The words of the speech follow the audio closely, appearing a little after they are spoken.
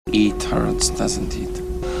It hurts, doesn't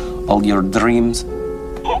it? All your dreams,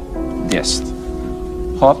 just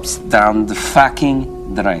hops down the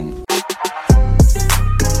fucking drain.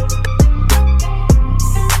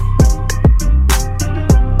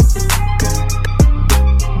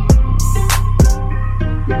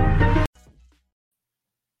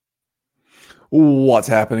 What's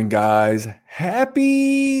happening, guys?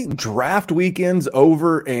 Happy draft weekend's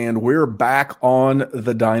over, and we're back on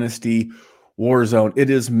the Dynasty WarZone.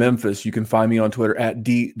 It is Memphis. You can find me on Twitter at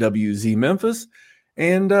DWZMemphis.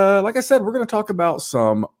 And like I said, we're going to talk about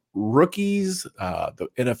some rookies. The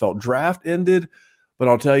NFL draft ended, but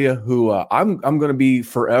I'll tell you who I'm going to be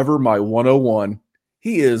forever my 101.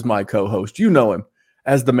 He is my co-host. You know him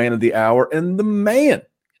as the man of the hour and the man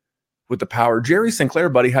with the power. Jerry Sinclair,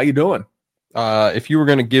 buddy, how you doing? If you were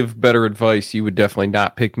going to give better advice, you would definitely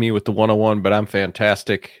not pick me with the 101, but I'm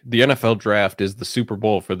fantastic. The NFL draft is the Super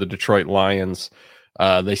Bowl for the Detroit Lions.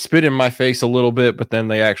 They spit in my face a little bit, but then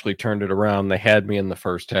they actually turned it around. They had me in the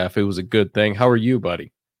first half. It was a good thing. How are you,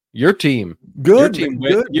 buddy? Your team. Good. Your team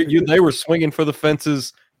Good. They were swinging for the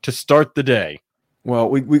fences to start the day. Well,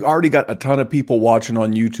 we already got a ton of people watching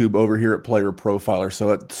on YouTube over here at Player Profiler, so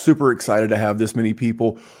it's super excited to have this many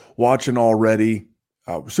people watching already.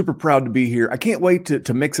 Super proud to be here. I can't wait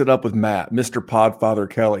to mix it up with Matt, Mr. Podfather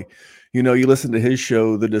Kelly. You know, you listen to his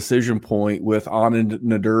show, The Decision Point, with Anand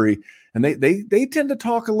Naduri, and they tend to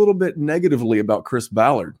talk a little bit negatively about Chris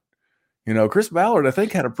Ballard. You know, Chris Ballard, I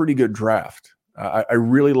think, had a pretty good draft. I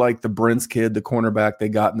really like the Brent's kid, the cornerback they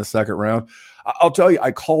got in the second round. I'll tell you,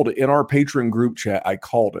 I called it in our Patreon group chat. I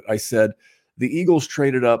called it. I said the Eagles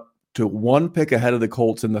traded up to one pick ahead of the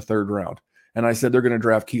Colts in the third round. And I said they're going to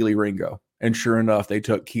draft Kelee Ringo. And sure enough, they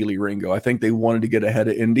took Kelee Ringo. I think they wanted to get ahead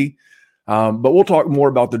of Indy. But we'll talk more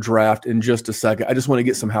about the draft in just a second. I just want to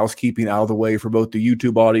get some housekeeping out of the way for both the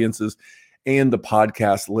YouTube audiences and the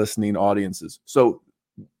podcast listening audiences. So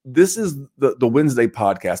this is the Wednesday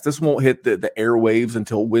podcast. This won't hit the airwaves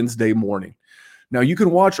until Wednesday morning. Now, you can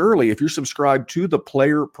watch early. If you're subscribed to the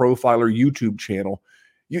Player Profiler YouTube channel,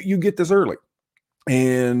 you get this early.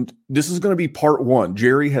 And this is going to be part one.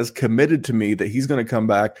 Jerry has committed to me that he's going to come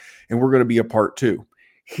back and we're going to be a part two.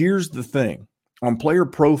 Here's the thing. On Player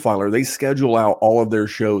Profiler, they schedule out all of their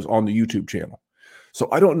shows on the YouTube channel. So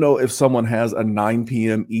I don't know if someone has a 9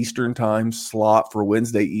 p.m. Eastern time slot for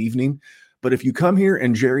Wednesday evening, but if you come here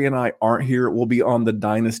and Jerry and I aren't here, we'll be on the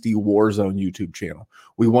Dynasty WarZone YouTube channel.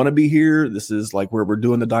 We want to be here. This is like where we're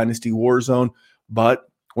doing the Dynasty WarZone, but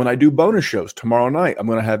when I do bonus shows tomorrow night, I'm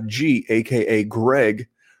going to have G, a.k.a. Greg,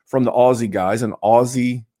 from the Aussie guys, an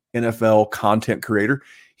Aussie NFL content creator.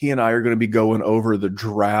 He and I are going to be going over the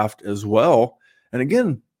draft as well. And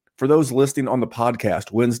again, for those listening on the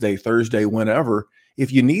podcast, Wednesday, Thursday, whenever,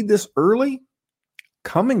 if you need this early,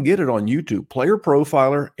 come and get it on YouTube. Player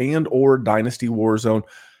Profiler and or Dynasty WarZone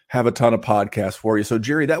have a ton of podcasts for you. So,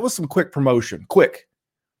 Jerry, that was some quick promotion. Quick.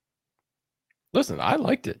 Listen, I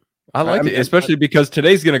liked it. I liked it, especially because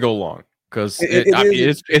today's going to go long because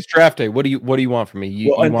it's draft day. What do you want from me?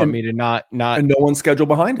 You want me to not and no one's scheduled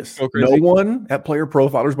behind us. No one at Player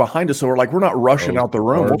Profilers behind us. So we're not rushing out the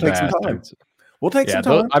room. We'll take some time. Some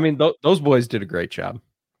time. I mean, those boys did a great job.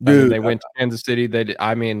 Dude, they went to Kansas City. They did.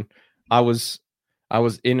 I mean, I was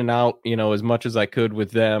in and out, as much as I could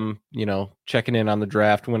with them, checking in on the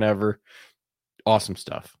draft whenever. Awesome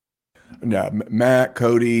stuff. Yeah, Matt,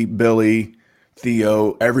 Cody, Billy,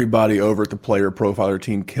 Theo, everybody over at the Player Profiler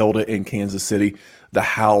team killed it in Kansas City. The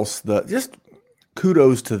house, just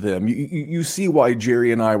kudos to them. You see why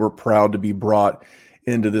Jerry and I were proud to be brought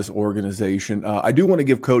into this organization. I do want to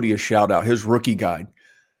give Cody a shout out. His rookie guide.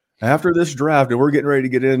 After this draft, and we're getting ready to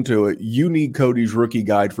get into it, you need Cody's rookie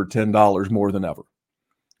guide for $10 more than ever.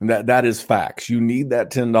 And that is facts. You need that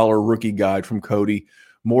 $10 rookie guide from Cody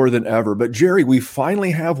more than ever. But Jerry, we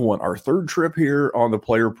finally have one, our third trip here on the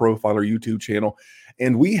Player Profiler YouTube channel,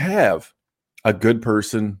 and we have a good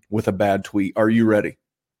person with a bad tweet. Are you ready?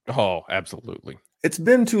 Oh, absolutely. It's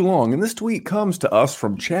been too long, and this tweet comes to us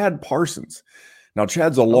from Chad Parsons. Now,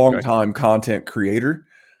 Chad's a longtime content creator.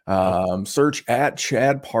 Search at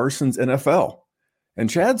Chad Parsons NFL.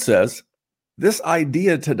 And Chad says, this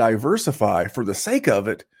idea to diversify for the sake of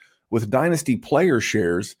it with Dynasty player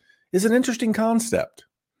shares is an interesting concept.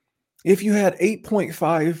 If you had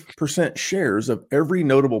 8.5% shares of every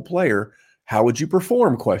notable player, how would you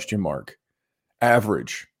perform? ?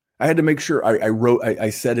 Average. I had to make sure I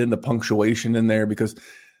set in the punctuation in there because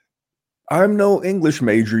I'm no English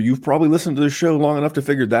major. You've probably listened to the show long enough to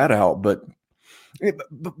figure that out. But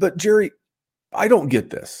Jerry, I don't get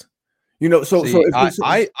this. So See,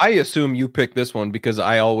 if I assume you picked this one because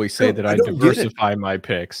I always say that I I don't get it. diversify my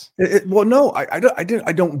picks. Well, no, I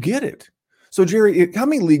don't get it. So Jerry, how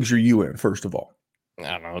many leagues are you in? First of all,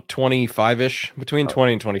 I don't know, 25-ish, between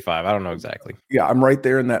 20 and 25. I don't know exactly. yeah, I'm right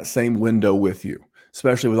there in that same window with you,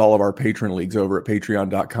 especially with all of our patron leagues over at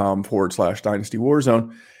patreon.com/Dynasty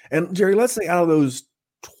Warzone. And Jerry, let's say out of those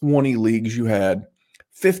 20 leagues, you had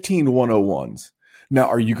 15 101s. Now,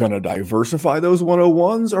 are you going to diversify those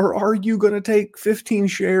 101s or are you going to take 15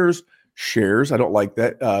 shares? I don't like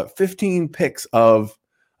that. 15 picks of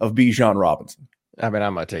Bijan Robinson. I mean,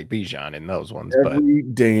 I'm going to take Bijan in those ones, Every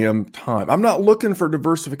damn time. I'm not looking for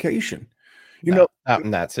diversification. Not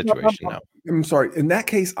in that situation. No. I'm sorry. In that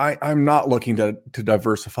case, I'm not looking to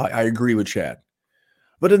diversify. I agree with Chad.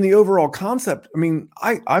 But in the overall concept, I mean,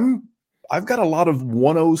 I've got a lot of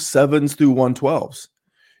 107s through 112s.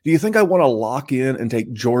 Do you think I want to lock in and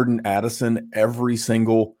take Jordan Addison every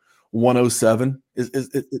single 107?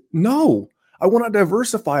 No. I want to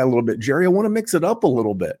diversify a little bit, Jerry. I want to mix it up a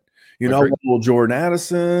little bit. I want a little Jordan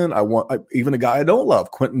Addison. I want even a guy I don't love,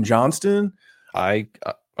 Quentin Johnston. I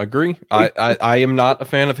agree. I am not a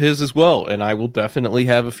fan of his as well, and I will definitely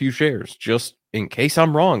have a few shares just in case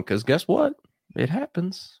I'm wrong. Because guess what? It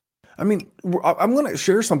happens. I mean, I'm going to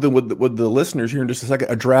share something with the listeners here in just a second.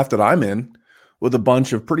 A draft that I'm in with a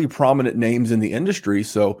bunch of pretty prominent names in the industry.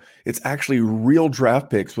 So it's actually real draft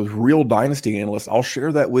picks with real dynasty analysts. I'll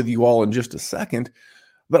share that with you all in just a second.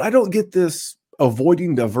 But I don't get this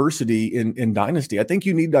avoiding diversity in dynasty. I think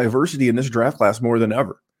you need diversity in this draft class more than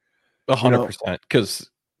ever. 100%, because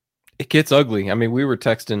it gets ugly. I mean, we were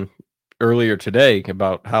texting earlier today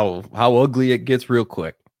about how ugly it gets real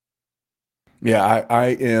quick. Yeah,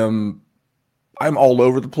 I'm all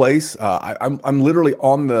over the place. I'm literally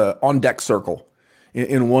on deck circle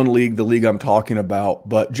in one league, the league I'm talking about.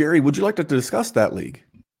 But Jerry, would you like to discuss that league?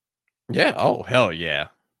 Yeah. Oh, hell yeah.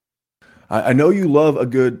 I know you love a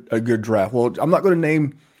good draft. Well, I'm not going to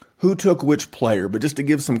name who took which player, but just to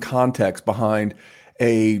give some context behind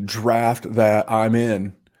a draft that I'm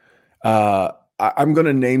in, I'm going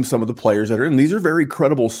to name some of the players that are in. These are very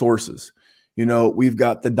credible sources. We've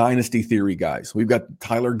got the Dynasty Theory guys. We've got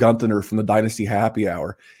Tyler Gunther from the Dynasty Happy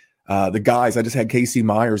Hour. The guys, I just had Casey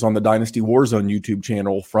Myers on the Dynasty Warzone YouTube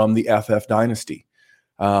channel from the FF Dynasty.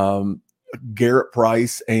 Garrett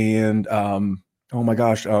Price and, oh my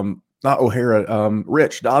gosh, not O'Hara,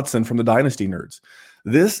 Rich Dodson from the Dynasty Nerds.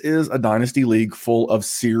 This is a Dynasty league full of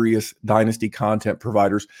serious Dynasty content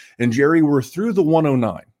providers. And Jerry, we're through the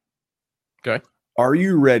 109. Okay. Are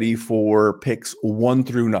you ready for picks 1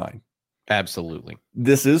 through 9? Absolutely.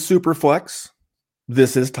 This is super flex.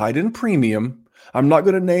 This is tight end premium. I'm not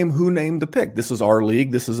going to name who named the pick. This is our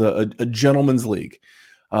league. This is a gentleman's league.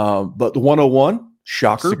 But the 101,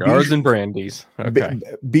 shocker. Cigars and brandies. Okay.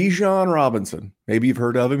 Bijan Robinson. Maybe you've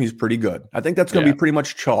heard of him. He's pretty good. I think that's going to be pretty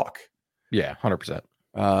much chalk. Yeah, 100%.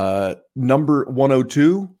 Number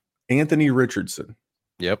 102, Anthony Richardson.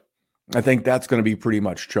 Yep. I think that's going to be pretty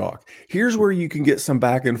much chalk. Here's where you can get some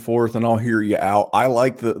back and forth, and I'll hear you out. I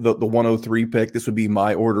like the 103 pick. This would be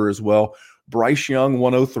my order as well. Bryce Young,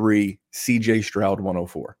 103. CJ Stroud,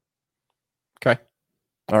 104. Okay.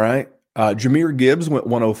 All right. Jahmyr Gibbs went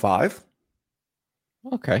 105.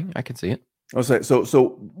 Okay, I can see it. I'll say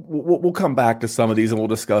so. We'll come back to some of these, and we'll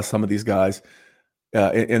discuss some of these guys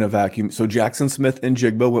in a vacuum. So Jackson Smith and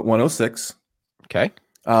Jigba went 106. Okay.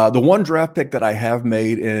 The one draft pick that I have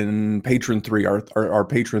made in Patron 3, our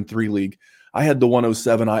Patron 3 league, I had the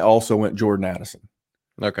 107. I also went Jordan Addison.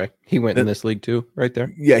 Okay. He went in this league too, right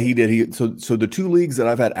there? Yeah, he did. So the two leagues that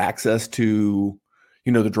I've had access to,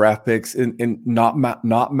 the draft picks in not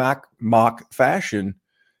mock fashion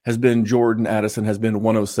has been Jordan Addison has been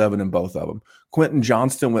 107 in both of them. Quentin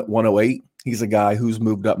Johnston went 108. He's a guy who's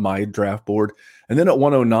moved up my draft board. And then at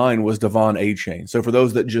 109 was Devon A-Chain. So for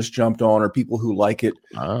those that just jumped on or people who like it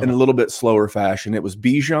in a little bit slower fashion, it was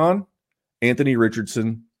Bijan, Anthony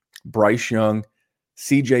Richardson, Bryce Young,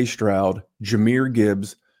 CJ Stroud, Jahmyr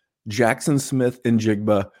Gibbs, Jackson Smith and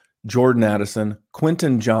Jigba, Jordan Addison,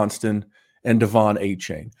 Quentin Johnston, and Devon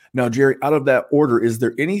A-Chain. Now, Jerry, out of that order, is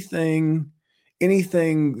there anything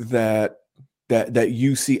that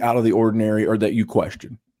you see out of the ordinary or that you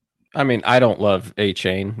question? I mean, I don't love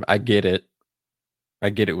A-Chain. I get it.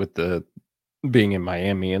 With the being in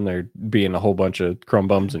Miami and there being a whole bunch of crumb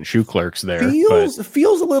bums and shoe clerks there.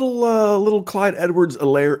 Feels a little Clyde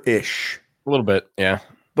Edwards-Helaire-ish. A little bit, yeah.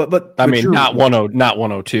 But I mean, not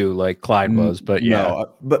 102 like Clyde was, but yeah.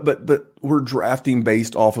 No, but we're drafting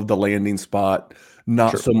based off of the landing spot,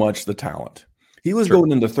 not so much the talent. He was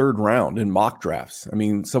going in the third round in mock drafts. I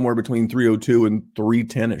mean, somewhere between 302 and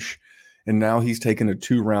 310-ish and now he's taken a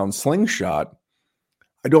 2-round slingshot.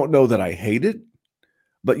 I don't know that I hate it,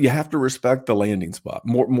 but you have to respect the landing spot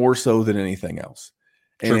more so than anything else.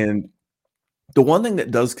 True. And the one thing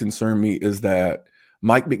that does concern me is that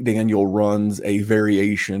Mike McDaniel runs a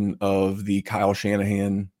variation of the Kyle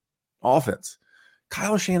Shanahan offense.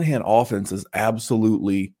 Kyle Shanahan offense is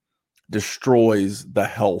absolutely destroys the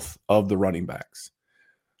health of the running backs.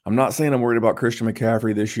 I'm not saying I'm worried about Christian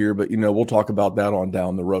McCaffrey this year, but we'll talk about that on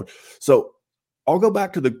down the road. So I'll go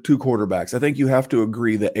back to the two quarterbacks. I think you have to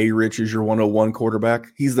agree that A-Rich is your 101 quarterback.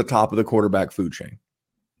 He's the top of the quarterback food chain.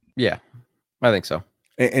 Yeah, I think so.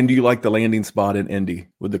 And do you like the landing spot in Indy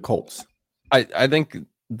with the Colts? I think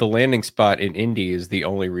the landing spot in Indy is the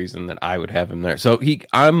only reason that I would have him there. So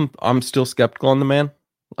I'm still skeptical on the man.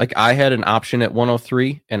 Like, I had an option at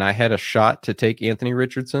 103 and I had a shot to take Anthony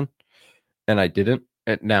Richardson and I didn't.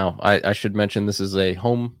 Now I should mention this is a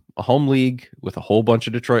home league with a whole bunch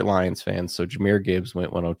of Detroit Lions fans. So Jahmyr Gibbs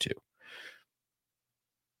went 102.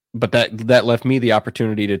 But that left me the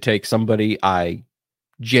opportunity to take somebody I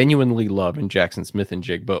genuinely love in Jackson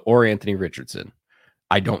Smith-Njigba or Anthony Richardson.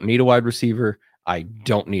 I don't need a wide receiver. I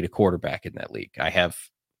don't need a quarterback in that league. I have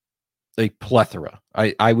a plethora.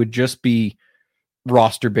 I would just be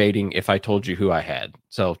roster baiting if I told you who I had.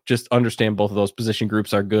 So just understand both of those position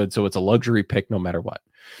groups are good. So it's a luxury pick no matter what.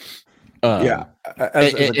 Yeah.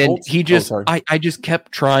 I just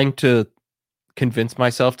kept trying to convince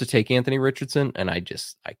myself to take Anthony Richardson and I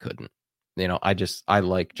couldn't. I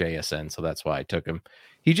like JSN, so that's why I took him.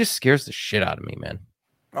 He just scares the shit out of me, man.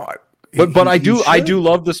 But I do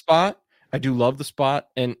love the spot. I do love the spot.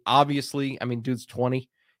 And obviously, I mean, dude's 20.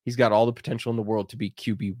 He's got all the potential in the world to be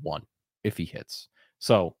QB1 if he hits.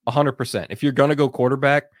 So 100%. If you're going to go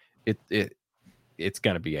quarterback, it's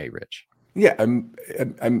going to be A-Rich. Yeah.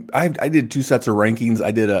 I did two sets of rankings.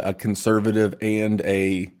 I did a conservative and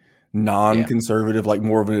a non-conservative, like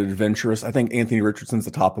more of an adventurous. I think Anthony Richardson's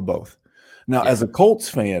the top of both. Now, as a Colts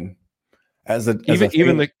fan,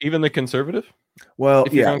 even the conservative. Well,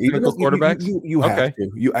 if you're even go quarterbacks, you have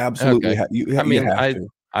to. You absolutely have.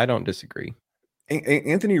 I don't disagree.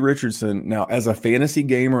 Anthony Richardson. Now, as a fantasy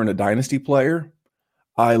gamer and a dynasty player,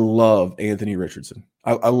 I love Anthony Richardson.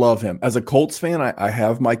 I love him. As a Colts fan, I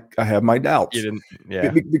have my doubts.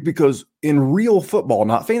 Because in real football,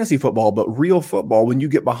 not fantasy football, but real football, when you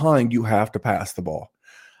get behind, you have to pass the ball.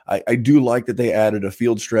 I do like that they added a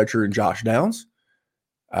field stretcher in Josh Downs.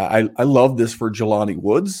 I love this for Jelani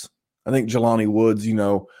Woods. I think Jelani Woods,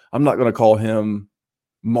 I'm not going to call him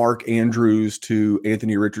Mark Andrews to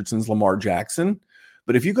Anthony Richardson's Lamar Jackson.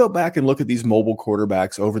 But if you go back and look at these mobile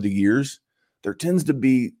quarterbacks over the years, there tends to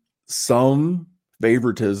be some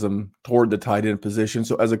favoritism toward the tight end position.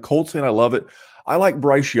 So as a Colts fan, I love it. I like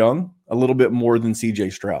Bryce Young a little bit more than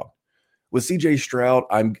CJ Stroud. With CJ Stroud,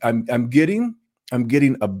 I'm getting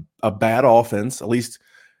a bad offense, at least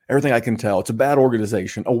everything I can tell. It's a bad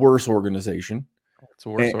organization, a worse organization. It's a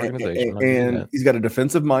worse organization. And he's got a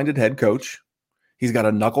defensive-minded head coach. He's got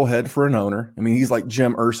a knucklehead for an owner. I mean, he's like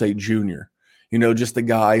Jim Irsay Jr., just the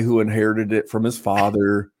guy who inherited it from his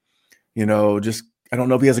father. I don't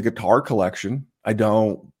know if he has a guitar collection. I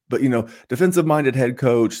don't. But, defensive-minded head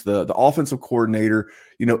coach, the offensive coordinator,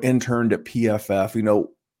 interned at PFF.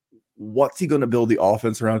 What's he going to build the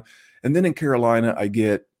offense around? And then in Carolina, I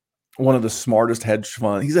get one of the smartest hedge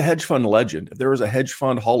fund. He's a hedge fund legend. If there was a hedge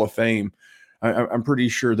fund Hall of Fame, I'm pretty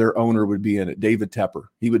sure their owner would be in it. David Tepper.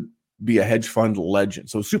 He would be a hedge fund legend.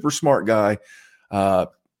 So super smart guy.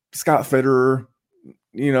 Scott Fitterer,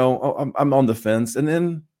 I'm on the fence. And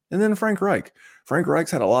then Frank Reich. Frank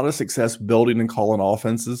Reich's had a lot of success building and calling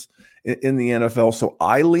offenses in the NFL. So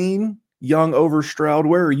I lean Young over Stroud.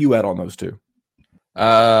 Where are you at on those two?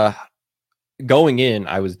 Going in,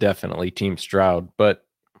 I was definitely Team Stroud, but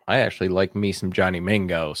I actually like me some Johnny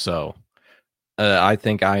Mingo. So I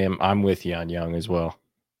think I'm with you on Young as well.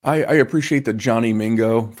 I appreciate the Johnny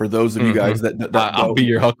Mingo for those of you guys that I'll be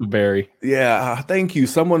your Huckleberry. Yeah, thank you.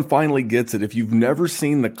 Someone finally gets it. If you've never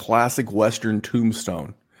seen the classic Western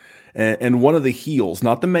Tombstone, and one of the heels,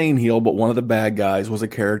 not the main heel, but one of the bad guys was a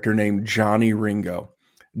character named Johnny Ringo.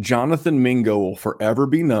 Jonathan Mingo will forever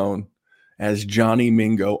be known as Johnny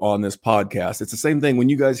Mingo on this podcast. It's the same thing when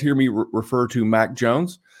you guys hear me refer to Mac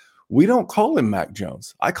Jones. We don't call him Mac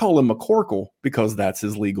Jones. I call him McCorkle because that's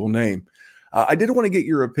his legal name. I did want to get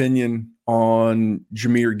your opinion on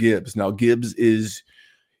Jahmyr Gibbs. Now, Gibbs is,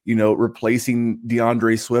 replacing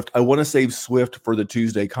DeAndre Swift. I want to save Swift for the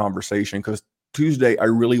Tuesday conversation because Tuesday I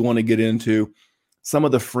really want to get into some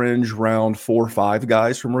of the fringe round 4 or 5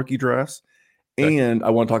 guys from rookie drafts. Okay. And I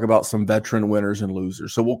want to talk about some veteran winners and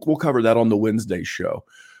losers. So we'll cover that on the Wednesday show.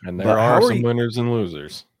 And there are some winners and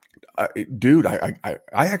losers. Dude, I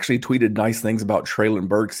actually tweeted nice things about Traylon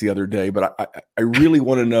Burks the other day, but I really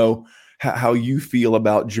want to know how you feel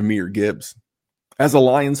about Jahmyr Gibbs as a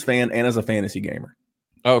Lions fan and as a fantasy gamer.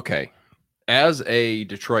 Okay. As a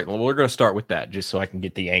Detroit, well, we're going to start with that just so I can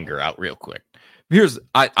get the anger out real quick.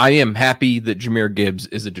 I am happy that Jahmyr Gibbs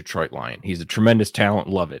is a Detroit Lion. He's a tremendous talent.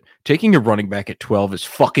 Love it. Taking a running back at 12 is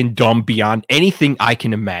fucking dumb beyond anything I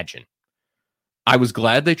can imagine. I was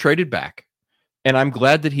glad they traded back, and I'm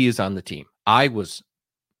glad that he is on the team. I was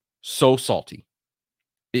so salty.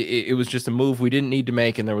 It was just a move we didn't need to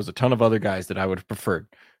make, and there was a ton of other guys that I would have preferred.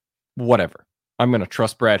 Whatever. I'm going to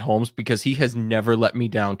trust Brad Holmes because he has never let me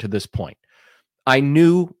down to this point. I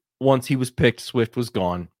knew once he was picked, Swift was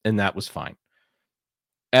gone, and that was fine.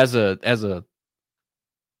 As a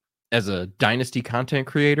Dynasty content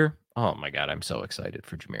creator, oh my God, I'm so excited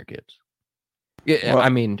for Jahmyr Gibbs. Yeah, well, I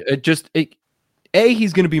mean,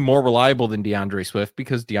 he's going to be more reliable than DeAndre Swift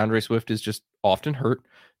because DeAndre Swift is just often hurt,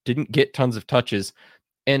 didn't get tons of touches,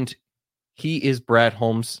 and he is Brad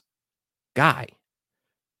Holmes' guy.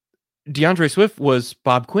 DeAndre Swift was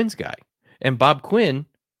Bob Quinn's guy, and Bob Quinn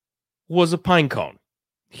was a pine cone.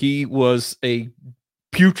 He was a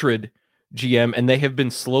putrid GM, and they have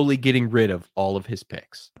been slowly getting rid of all of his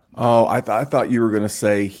picks. Oh, I thought you were going to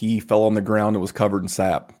say he fell on the ground and was covered in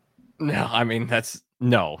sap. No, I mean,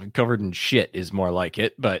 covered in shit is more like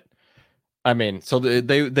it, but I mean, so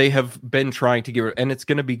they have been trying to get rid, and it's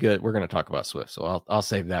going to be good. We're going to talk about Swift, so I'll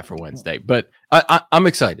save that for Wednesday, but I'm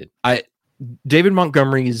excited. David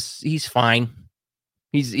Montgomery he's fine.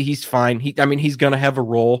 He's fine. He's going to have a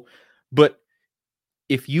role, but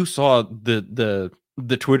if you saw the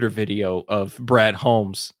Twitter video of Brad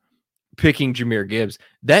Holmes picking Jahmyr Gibbs,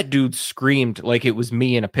 that dude screamed like it was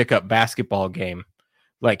me in a pickup basketball game.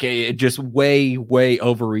 Like it just way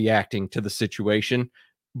overreacting to the situation.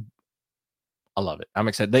 I love it. I'm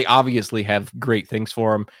excited. They obviously have great things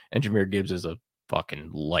for him, and Jahmyr Gibbs is a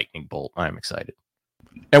fucking lightning bolt. I'm excited.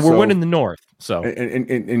 And we're winning the North. So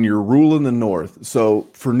and you're ruling the North. So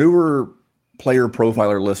for newer player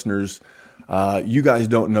profiler listeners, you guys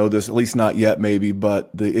don't know this, at least not yet, maybe,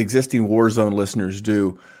 but the existing WarZone listeners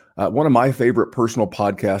do. One of my favorite personal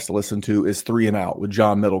podcasts to listen to is 3 and Out with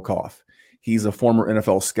John Middlecoff. He's a former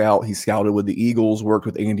NFL scout. He scouted with the Eagles, worked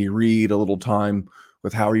with Andy Reid a little time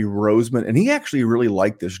with Howie Roseman, and he actually really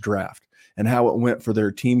liked this draft and how it went for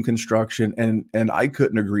their team construction, and I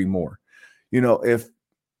couldn't agree more. You know, if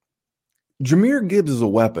Jahmyr Gibbs is a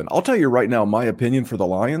weapon, I'll tell you right now, my opinion for the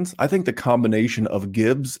Lions, I think the combination of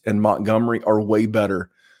Gibbs and Montgomery are way better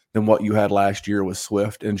than what you had last year with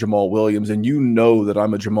Swift and Jamal Williams, and you know that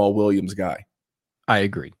I'm a Jamal Williams guy. I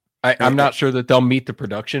agree. I'm not sure that they'll meet the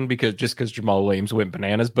production because Jamal Williams went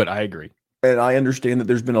bananas, but I agree. And I understand that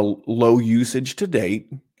there's been a low usage to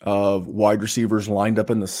date of wide receivers lined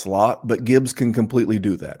up in the slot, but Gibbs can completely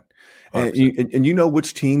do that. And you know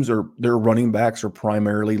which teams their running backs are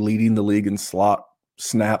primarily leading the league in slot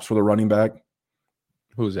snaps for the running back?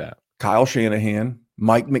 Who's that? Kyle Shanahan,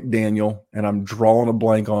 Mike McDaniel, and I'm drawing a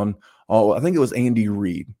blank on, I think it was Andy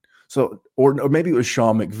Reid. So, or maybe it was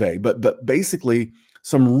Sean McVay, but basically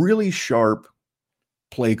some really sharp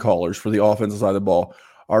play callers for the offensive side of the ball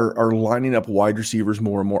are lining up wide receivers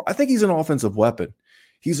more and more. I think he's an offensive weapon.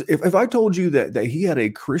 If I told you that he had a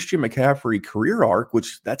Christian McCaffrey career arc,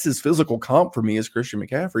 which that's his physical comp for me is Christian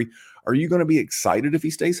McCaffrey, are you going to be excited if he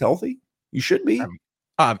stays healthy? You should be.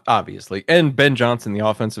 Obviously. And Ben Johnson, the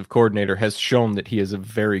offensive coordinator, has shown that he is a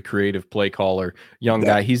very creative play caller, young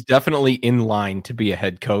guy. He's definitely in line to be a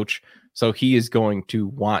head coach. So he is going to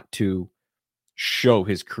want to show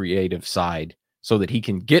his creative side so that he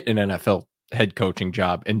can get an NFL head coaching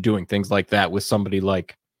job, and doing things like that with somebody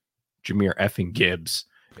like Jahmyr effing Gibbs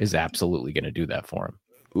is absolutely going to do that for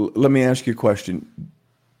him. Let me ask you a question.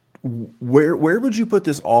 Where would you put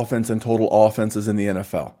this offense and total offenses in the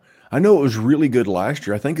NFL? I know it was really good last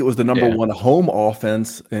year. I think it was the number one home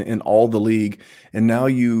offense in all the league. And now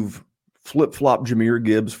you've flip-flopped Jahmyr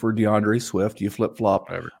Gibbs for DeAndre Swift. You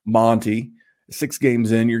flip-flop Monty. 6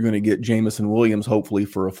 games in, you're going to get Jamison Williams, hopefully,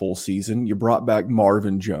 for a full season. You brought back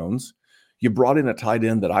Marvin Jones. You brought in a tight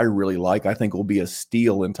end that I really like. I think will be a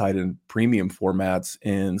steal in tight end premium formats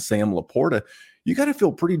in Sam Laporta. You got to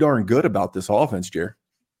feel pretty darn good about this offense, Jer.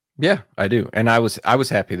 Yeah, I do. And I was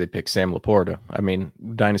happy they picked Sam Laporta. I mean,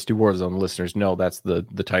 Dynasty WarZone listeners know that's the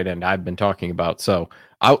tight end I've been talking about. So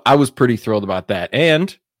I was pretty thrilled about that.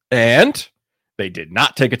 And they did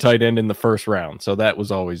not take a tight end in the first round. So that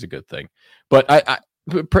was always a good thing. But I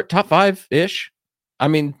top 5-ish. I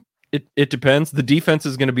mean, it depends. The defense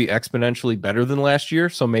is going to be exponentially better than last year.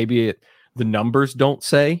 So maybe the numbers don't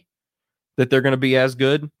say that they're going to be as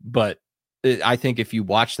good, but I think if you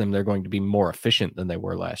watch them, they're going to be more efficient than they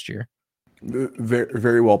were last year. Very,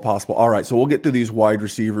 very well possible. All right, so we'll get to these wide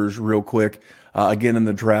receivers real quick. Again, in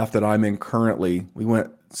the draft that I'm in currently, we went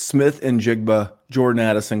Smith and Jigba, Jordan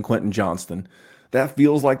Addison, Quentin Johnston. That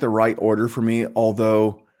feels like the right order for me,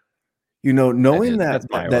 although, knowing that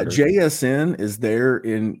JSN is there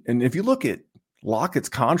and if you look at Lockett's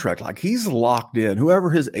contract, like he's locked in. Whoever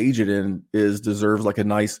his agent deserves like a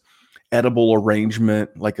nice edible arrangement,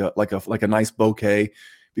 like a nice bouquet,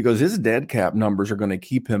 because his dead cap numbers are going to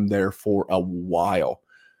keep him there for a while.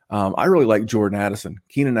 I really like Jordan Addison.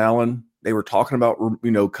 Keenan Allen, they were talking about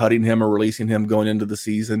cutting him or releasing him going into the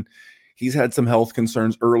season. He's had some health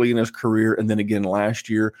concerns early in his career, and then again last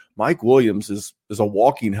year. Mike Williams is a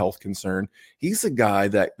walking health concern. He's a guy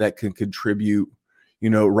that can contribute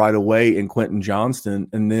right away in Quentin Johnston.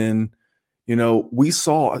 And then, we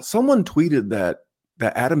saw someone tweeted that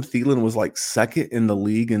Adam Thielen was like second in the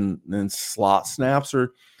league in slot snaps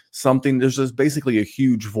or something. There's just basically a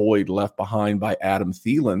huge void left behind by Adam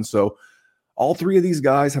Thielen. So all three of these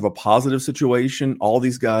guys have a positive situation. All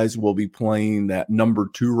these guys will be playing that number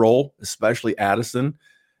 2 role, especially Addison,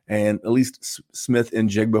 and at least Smith and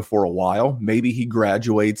Jigba for a while. Maybe he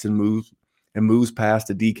graduates and moves past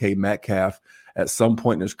a DK Metcalf at some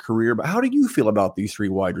point in his career. But how do you feel about these 3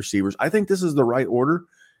 wide receivers? I think this is the right order.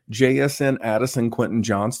 JSN, Addison, Quentin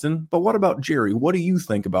Johnston. But what about Jerry? What do you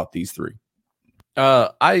think about these 3?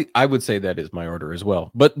 I would say that is my order as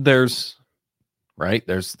well. But there's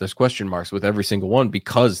question marks with every single one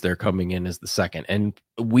because they're coming in as the second. And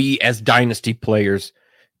we as Dynasty players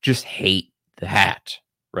just hate that,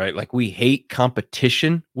 right? Like we hate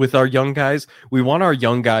competition with our young guys. We want our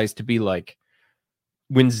young guys to be like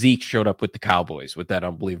when Zeke showed up with the Cowboys with that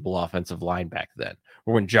unbelievable offensive line back then,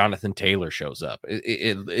 or when Jonathan Taylor shows up.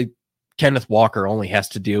 Kenneth Walker only has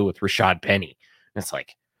to deal with Rashad Penny. And it's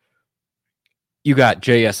like, you got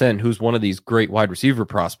JSN, who's one of these great wide receiver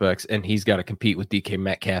prospects, and he's got to compete with DK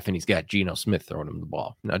Metcalf, and he's got Geno Smith throwing him the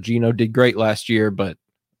ball. Now, Geno did great last year, but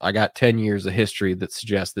I got 10 years of history that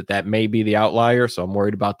suggests that may be the outlier, so I'm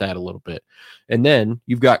worried about that a little bit. And then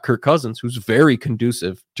you've got Kirk Cousins, who's very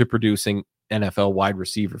conducive to producing NFL wide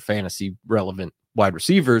receiver, fantasy relevant wide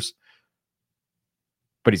receivers,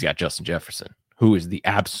 but he's got Justin Jefferson, who is the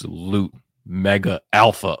absolute mega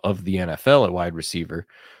alpha of the NFL at wide receiver.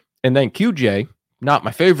 And then QJ, not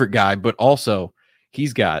my favorite guy, but also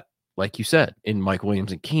he's got, like you said, in Mike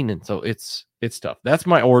Williams and Keenan. So it's tough. That's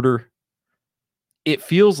my order. It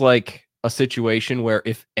feels like a situation where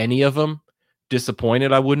if any of them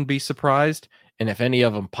disappointed, I wouldn't be surprised. And if any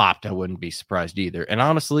of them popped, I wouldn't be surprised either. And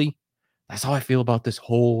honestly, that's how I feel about this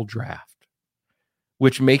whole draft,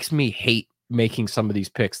 which makes me hate making some of these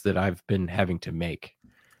picks that I've been having to make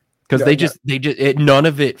because none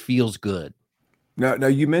of it feels good. Now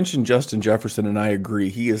you mentioned Justin Jefferson, and I agree.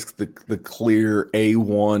 He is the clear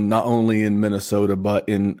A1, not only in Minnesota, but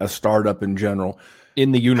in a startup in general.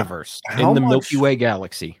 In the universe, in the Milky Way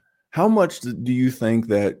galaxy. How much do you think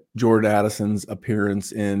that Jordan Addison's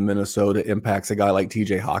appearance in Minnesota impacts a guy like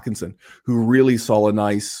TJ Hawkinson, who really saw a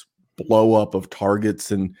nice blow up of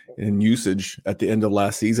targets and usage at the end of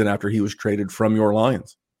last season after he was traded from your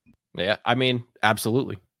Lions? Yeah, I mean,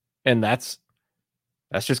 absolutely. And that's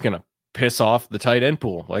just going to piss off the tight end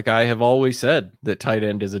pool. Like I have always said, that tight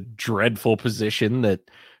end is a dreadful position that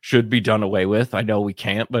should be done away with. I know we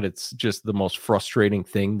can't, but it's just the most frustrating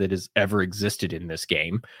thing that has ever existed in this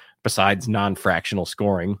game, besides non-fractional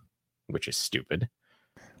scoring, which is stupid.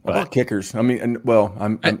 But about kickers, I mean,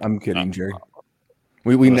 I'm kidding, Jerry.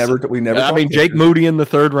 We never. I mean, Jake Moody in the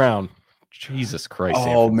 3rd round. Jesus Christ!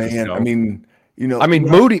 Oh man, I mean,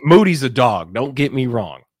 Moody's a dog. Don't get me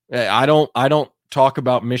wrong. I don't talk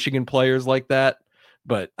about Michigan players like that,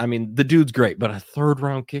 but I mean, the dude's great. But a 3rd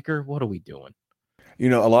round kicker, what are we doing? A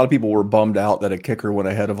lot of people were bummed out that a kicker went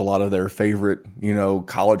ahead of a lot of their favorite,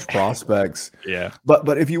 college prospects. Yeah.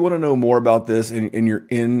 But if you want to know more about this and you're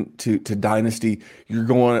into Dynasty, you're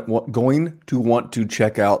going to want to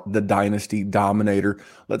check out the Dynasty Dominator.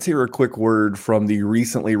 Let's hear a quick word from the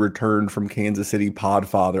recently returned from Kansas City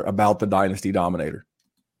Podfather about the Dynasty Dominator.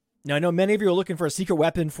 Now, I know many of you are looking for a secret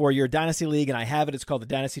weapon for your Dynasty League, and I have it. It's called the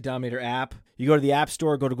Dynasty Dominator app. You go to the App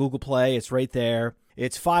Store, go to Google Play. It's right there.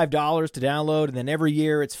 It's $5 to download, and then every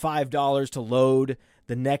year it's $5 to load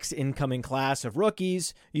the next incoming class of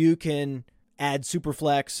rookies. You can add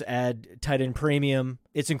Superflex, add tight end premium.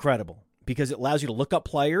 It's incredible because it allows you to look up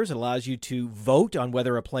players. It allows you to vote on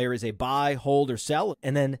whether a player is a buy, hold, or sell,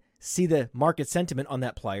 and then see the market sentiment on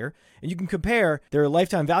that player. And you can compare their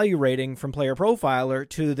lifetime value rating from Player Profiler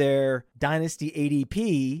to their Dynasty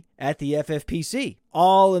ADP at the FFPC,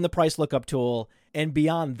 all in the price lookup tool. And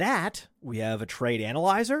beyond that, we have a trade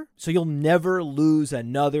analyzer, so you'll never lose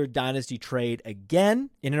another Dynasty trade again.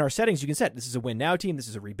 And in our settings, you can set this is a win now team, this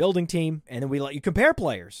is a rebuilding team, and then we let you compare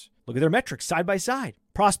players. Look at their metrics side by side.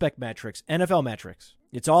 Prospect metrics, NFL metrics.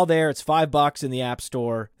 It's all there. It's $5 in the App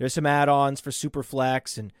Store. There's some add-ons for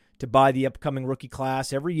Superflex and to buy the upcoming rookie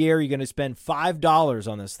class. Every year, you're going to spend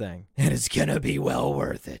 $5 on this thing, and it's going to be well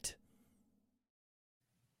worth it.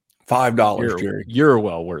 $5, Jerry. You're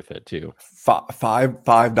well worth it too.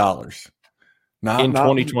 $5. Not in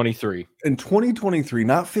 2023. In 2023,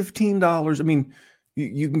 not $15. I mean,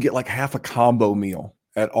 you can get like half a combo meal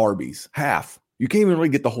at Arby's. Half. You can't even really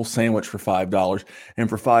get the whole sandwich for $5. And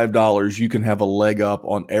for $5, you can have a leg up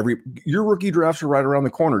on your rookie drafts are right around the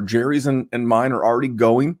corner. Jerry's and mine are already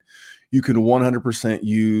going. You can 100%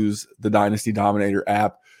 use the Dynasty Dominator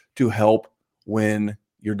app to help win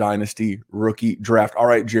your Dynasty rookie draft. All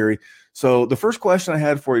right, Jerry. So the first question I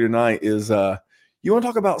had for you tonight is, you want to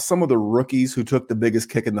talk about some of the rookies who took the biggest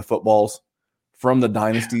kick in the footballs from the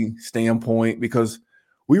Dynasty standpoint? Because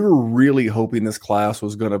we were really hoping this class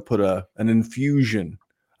was going to put an infusion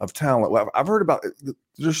of talent. Well, I've heard about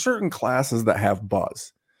there's certain classes that have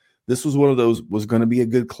buzz. This was one of those, was going to be a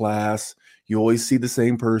good class. You always see the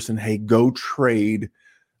same person. Hey, go trade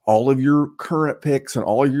all of your current picks and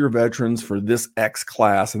all of your veterans for this X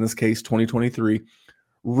class, in this case, 2023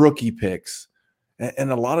 rookie picks.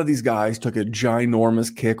 And a lot of these guys took a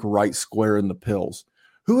ginormous kick right square in the pills.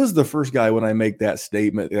 Who is the first guy when I make that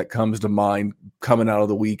statement that comes to mind coming out of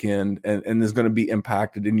the weekend and is going to be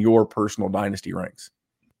impacted in your personal Dynasty ranks?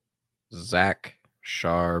 Zach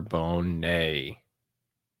Charbonnet.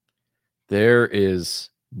 There is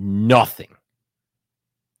nothing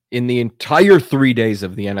in the entire 3 days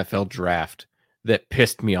of the NFL draft that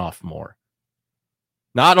pissed me off more.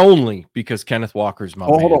 Not only because Kenneth Walker's my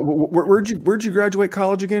man. Hold on. Where'd you graduate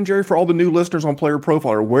college again, Jerry? For all the new listeners on Player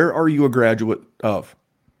Profiler, where are you a graduate of?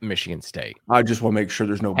 Michigan State. I just want to make sure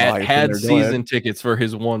there's no bias. Had season tickets for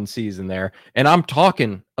his one season there. And I'm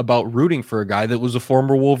talking about rooting for a guy that was a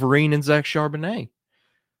former Wolverine in Zach Charbonnet.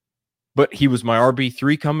 But he was my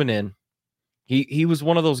RB3 coming in. He was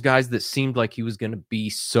one of those guys that seemed like he was going to be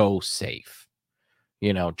so safe.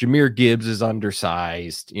 You know, Jahmyr Gibbs is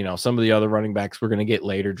undersized. You know, some of the other running backs we're going to get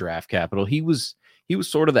later draft capital. He was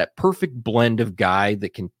sort of that perfect blend of guy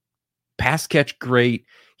that can pass catch great.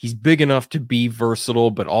 He's big enough to be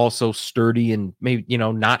versatile, but also sturdy and maybe, you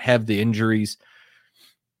know, not have the injuries.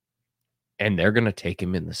 And they're going to take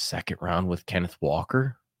him in the second round with Kenneth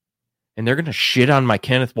Walker. And they're going to shit on my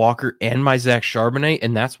Kenneth Walker and my Zach Charbonnet.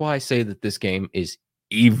 And that's why I say that this game is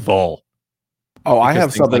evil. Oh, I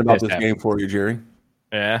have something about this game for you, Jerry.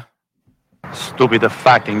 Yeah. Stupid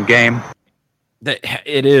fucking game.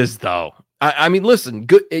 It is, though. I mean, listen,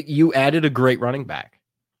 good. You added a great running back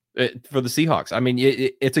for the Seahawks. I mean,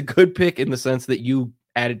 it's a good pick in the sense that you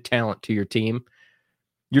added talent to your team.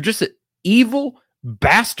 You're just an evil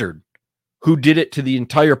bastard who did it to the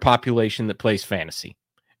entire population that plays fantasy.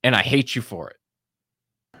 And I hate you for it.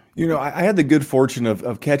 You know, I had the good fortune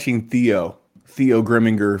of catching Theo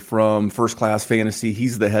Grimminger from First Class Fantasy.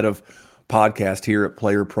 He's the head of podcast here at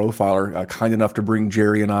Player Profiler, kind enough to bring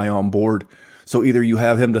Jerry and I on board. So either you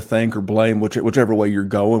have him to thank or blame, whichever way you're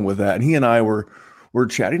going with that. And he and I were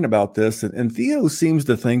chatting about this, and Theo seems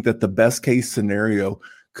to think that the best case scenario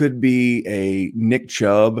could be a Nick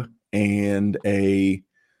Chubb and a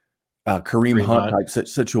Kareem Hunt type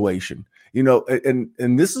situation. You know,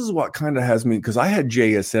 and this is what kind of has me, because I had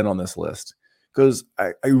JSN on this list because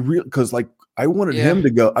I wanted him to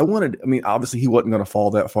go. I mean, obviously he wasn't going to fall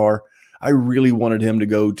that far. I really wanted him to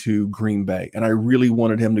go to Green Bay, and I really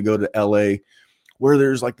wanted him to go to LA, where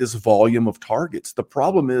there's like this volume of targets. The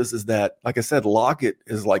problem is that, like I said, Lockett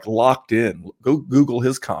is like locked in. Go Google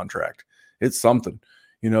his contract. It's something.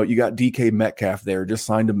 You know, you got DK Metcalf there, just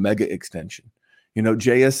signed a mega extension. You know,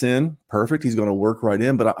 JSN, perfect. He's going to work right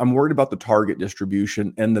in, but I'm worried about the target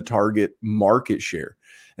distribution and the target market share.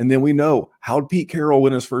 And then we know, how'd Pete Carroll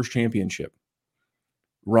win his first championship?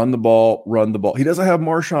 Run the ball. He doesn't have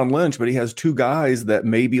Marshawn Lynch, but he has two guys that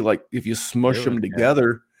maybe, like, if you smush them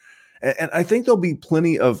together, and I think there'll be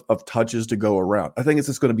plenty of touches to go around. I think it's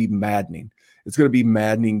just going to be maddening. It's going to be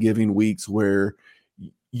maddening giving weeks where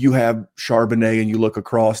you have Charbonnet and you look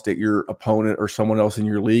across at your opponent or someone else in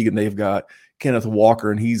your league and they've got Kenneth Walker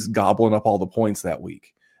and he's gobbling up all the points that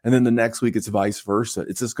week. And then the next week it's vice versa.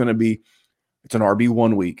 It's just going to be, it's an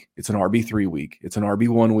RB1 week. It's an RB3 week. It's an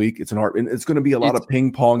RB1 week. And it's going to be a lot of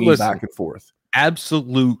ping-ponging back and forth.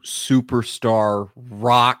 Absolute superstar,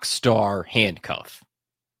 rock star handcuff.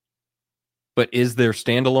 But is there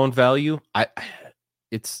standalone value?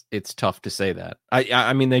 it's tough to say that.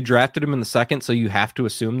 I mean, they drafted him in the second, so you have to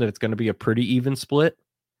assume that it's going to be a pretty even split.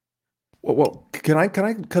 Well, can I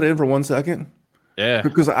cut in for 1 second? Yeah.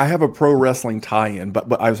 Because I have a pro wrestling tie-in,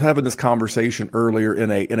 but I was having this conversation earlier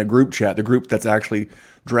in a group chat, the group that's actually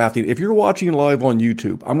drafting. If you're watching live on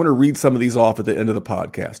YouTube, I'm going to read some of these off at the end of the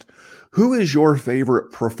podcast. Who is your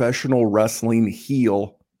favorite professional wrestling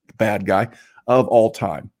heel, bad guy, of all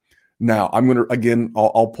time? Now, I'm going to, again,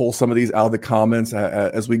 I'll pull some of these out of the comments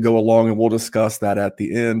as we go along, and we'll discuss that at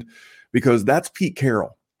the end, because that's Pete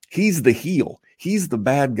Carroll. He's the heel. He's the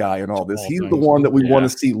bad guy in all this. He's the one that we want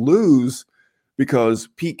to see lose, because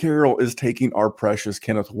Pete Carroll is taking our precious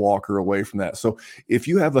Kenneth Walker away from that. So if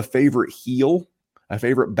you have a favorite heel, a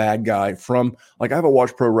favorite bad guy from, like, I haven't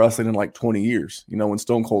watched pro wrestling in like 20 years, when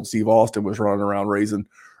Stone Cold Steve Austin was running around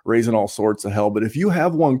raising all sorts of hell. But if you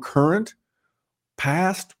have one current,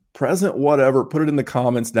 past, present, whatever, put it in the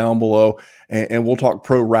comments down below, and we'll talk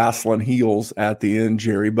pro wrestling heels at the end,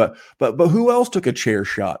 Jerry. But who else took a chair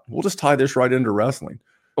shot? We'll just tie this right into wrestling.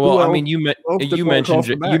 Well, I mean, you mentioned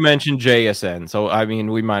JSN, so I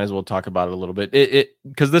mean, we might as well talk about it a little bit.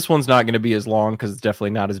 Because this one's not going to be as long, because it's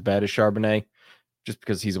definitely not as bad as Charbonnet, just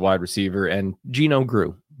because he's a wide receiver, and Geno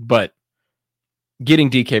grew. But getting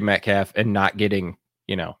DK Metcalf and not getting,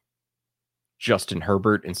 Justin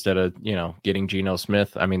Herbert instead of, getting Geno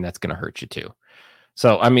Smith, I mean, that's going to hurt you too.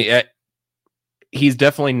 So, I mean, he's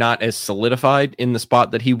definitely not as solidified in the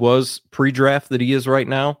spot that he was pre-draft that he is right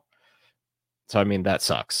now. So, I mean, that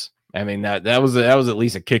sucks. I mean, that was at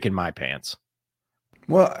least a kick in my pants.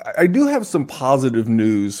 Well, I do have some positive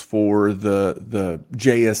news for the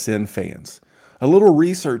JSN fans. A little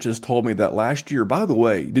research has told me that last year, by the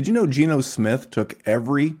way, did you know Geno Smith took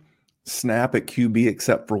every snap at QB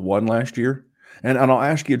except for one last year? And I'll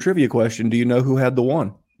ask you a trivia question. Do you know who had the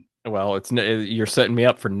one? Well, you're setting me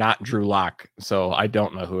up for not Drew Lock, so I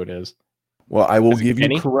don't know who it is. Well, I will give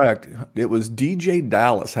you correct. It was DJ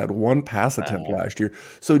Dallas had one pass attempt last year.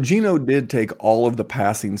 So Geno did take all of the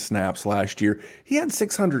passing snaps last year. He had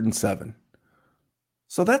 607.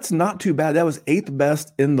 So that's not too bad. That was 8th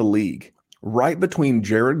best in the league, right between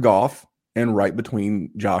Jared Goff and right between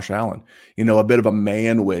Josh Allen. A bit of a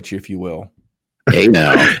man witch, if you will. Hey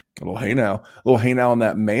now. A little hey now on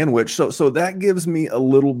that man witch. So that gives me a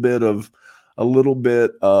little bit of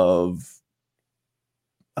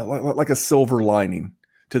like a silver lining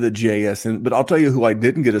to the JSN. But I'll tell you who I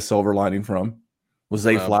didn't get a silver lining from was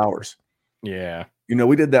Zay Flowers. Yeah.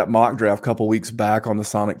 We did that mock draft a couple weeks back on the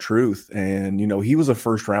Sonic Truth, and he was a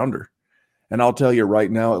first rounder. And I'll tell you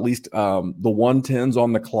right now, at least the 110s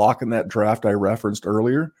on the clock in that draft I referenced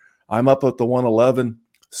earlier, I'm up at the 111.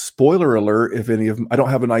 Spoiler alert, if any of them, I don't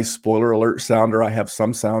have a nice spoiler alert sounder. I have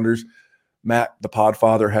some sounders. Matt, the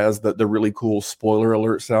Podfather, has the really cool spoiler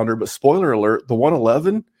alert sounder. But spoiler alert, the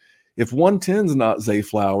 111, if 110's not Zay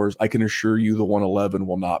Flowers, I can assure you the 111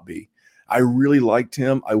 will not be. I really liked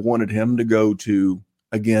him. I wanted him to go to,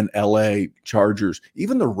 again, LA, Chargers,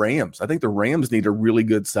 even the Rams. I think the Rams need a really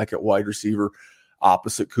good second wide receiver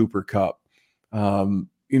opposite Cooper Kupp.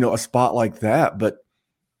 A spot like that. But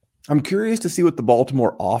I'm curious to see what the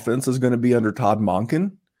Baltimore offense is going to be under Todd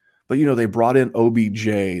Monken. But, they brought in OBJ.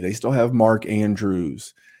 They still have Mark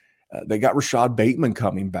Andrews. They got Rashad Bateman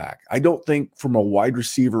coming back. I don't think from a wide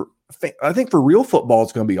receiver, I think for real football,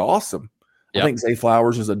 it's going to be awesome. Yep. I think Zay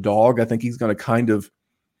Flowers is a dog. I think he's going to kind of,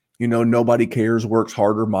 nobody cares, works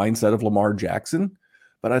harder mindset of Lamar Jackson.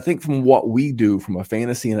 But I think from what we do from a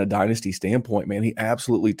fantasy and a dynasty standpoint, man, he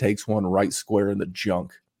absolutely takes one right square in the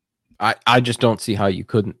junk. I just don't see how you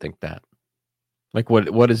couldn't think that. Like,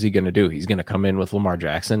 what is he going to do? He's going to come in with Lamar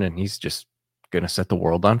Jackson and he's just going to set the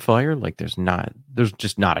world on fire? Like, there's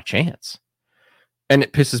just not a chance. And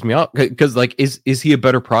it pisses me off because, like, is he a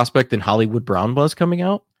better prospect than Hollywood Brown was coming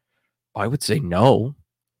out? I would say no.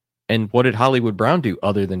 And what did Hollywood Brown do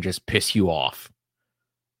other than just piss you off?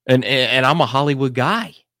 And I'm a Hollywood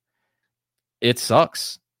guy. It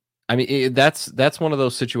sucks. I mean, that's one of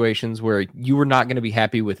those situations where you were not going to be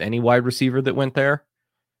happy with any wide receiver that went there.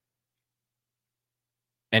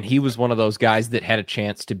 And he was one of those guys that had a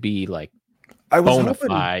chance to be like bona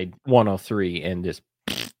fide 103 and just.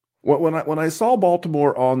 When I saw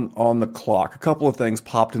Baltimore on the clock, a couple of things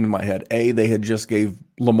popped into my head. A, they had just gave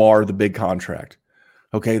Lamar the big contract.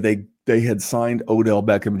 Okay, they had signed Odell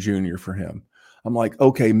Beckham Jr. for him. I'm like,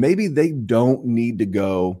 okay, maybe they don't need to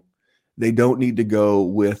go. They don't need to go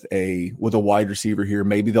with a wide receiver here.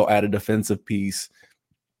 Maybe they'll add a defensive piece.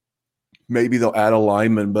 Maybe they'll add a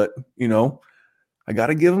lineman. But I got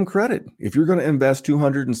to give them credit. If you're going to invest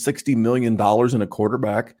 $260 million in a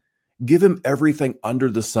quarterback, give him everything under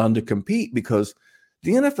the sun to compete, because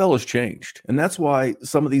The NFL has changed, and that's why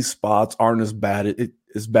some of these spots aren't as bad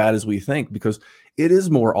as we think, because it is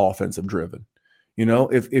more offensive driven.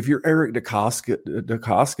 If you're Eric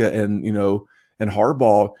DeCosta and and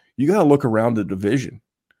Harbaugh, you got to look around the division.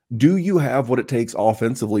 Do you have what it takes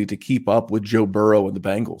offensively to keep up with Joe Burrow and the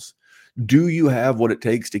Bengals? Do you have what it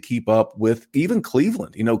takes to keep up with even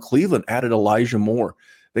Cleveland? Cleveland added Elijah Moore.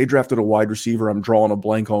 They drafted a wide receiver. I'm drawing a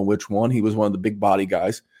blank on which one. He was one of the big body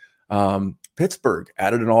guys. Pittsburgh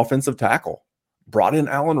added an offensive tackle, brought in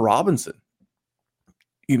Allen Robinson.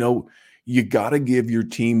 You got to give your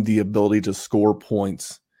team the ability to score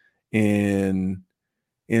points in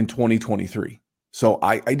 2023. So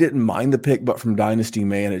I didn't mind the pick, but from Dynasty,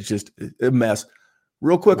 man, it's just a mess.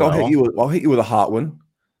 Real quick, Well, I'll hit you with a hot one.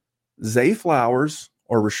 Zay Flowers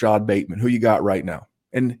or Rashad Bateman? Who you got right now?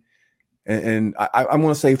 And I'm going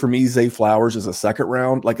to say for me, Zay Flowers is a second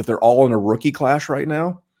round. Like if they're all in a rookie clash right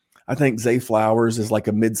now, I think Zay Flowers is like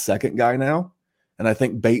a mid-second guy now. And I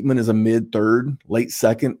think Bateman is a mid-third, late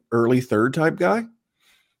second, early third type guy.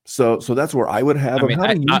 So that's where I would have him.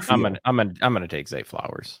 How do you feel? I'm gonna take Zay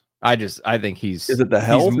Flowers. I think he's. Is it the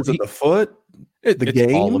health? Is it the foot? The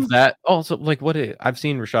game? All of that. Also, I've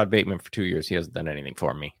seen Rashad Bateman for 2 years. He hasn't done anything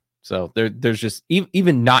for me. So there's just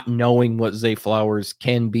even not knowing what Zay Flowers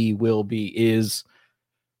can be, will be, is.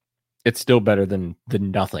 It's still better than the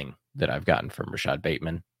nothing that I've gotten from Rashad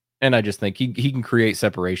Bateman. And I just think he can create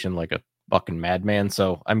separation like a fucking madman.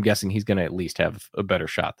 So I'm guessing he's going to at least have a better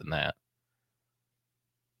shot than that.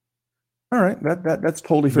 All right, that's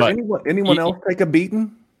totally fair. Anyone else take a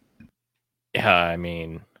beating? Yeah, I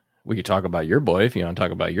mean, we could talk about your boy if you want to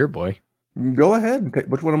talk about your boy. Go ahead.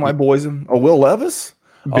 Which one of my boys? Will Levis?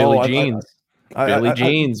 Billy Jeans. Billy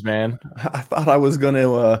Jeans, man. I thought I was going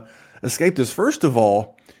to escape this. First of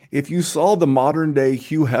all, if you saw the modern day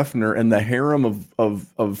Hugh Hefner and the harem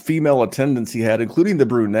of female attendants he had, including the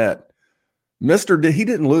brunette, he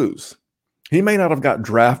didn't lose. He may not have got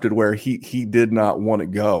drafted where he did not want to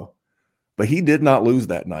go, but he did not lose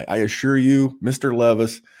that night. I assure you, Mr.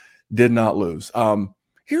 Levis did not lose.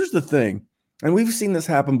 Here's the thing, and we've seen this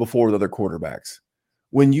happen before with other quarterbacks.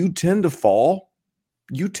 When you tend to fall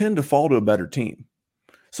to a better team.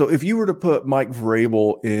 So if you were to put Mike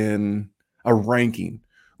Vrabel in a ranking,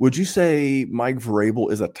 would you say Mike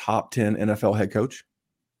Vrabel is a top 10 NFL head coach?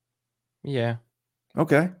 Yeah.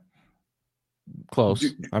 Okay. Close.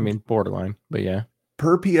 I mean, borderline, but yeah.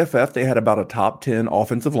 Per PFF, they had about a top 10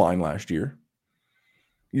 offensive line last year.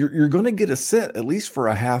 You're going to get a sit at least for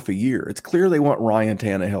a half a year. It's clear they want Ryan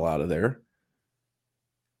Tannehill out of there.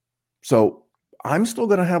 So I'm still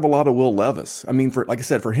going to have a lot of Will Levis. I mean, like I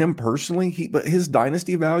said, for him personally, but his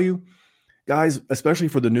dynasty value, guys, especially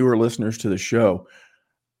for the newer listeners to the show,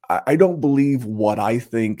 I don't believe what I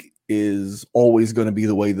think is always going to be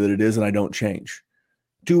the way that it is, and I don't change.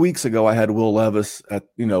 2 weeks ago, I had Will Levis at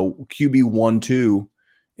QB 1-2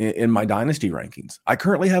 in my dynasty rankings. I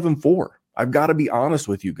currently have him 4. I've got to be honest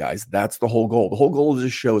with you guys. That's the whole goal. The whole goal of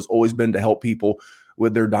this show has always been to help people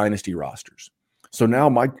with their dynasty rosters. So now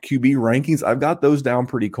my QB rankings, I've got those down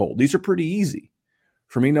pretty cold. These are pretty easy.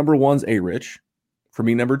 For me, number 1's A-Rich. For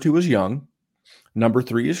me, number 2 is Young. Number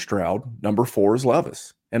 3 is Stroud. Number 4 is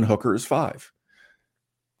Levis. And Hooker is 5.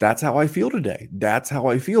 That's how I feel today. That's how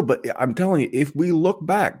I feel. But I'm telling you, if we look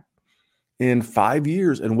back in 5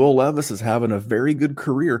 years and Will Levis is having a very good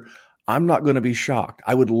career, I'm not going to be shocked.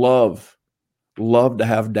 I would love to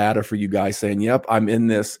have data for you guys saying, yep, I'm in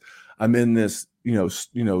this,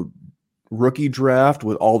 rookie draft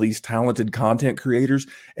with all these talented content creators.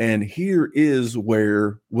 And here is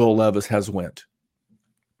where Will Levis has went.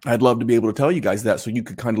 I'd love to be able to tell you guys that so you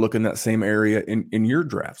could kind of look in that same area in your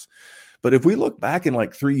drafts. But if we look back in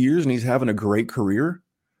like 3 years and he's having a great career,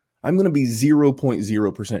 I'm going to be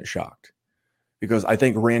 0.0% shocked because I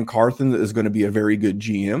think Rand Carthon is going to be a very good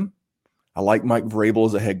GM. I like Mike Vrabel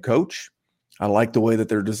as a head coach. I like the way that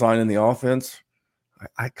they're designing the offense.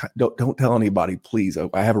 I don't tell anybody, please.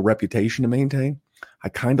 I have a reputation to maintain. I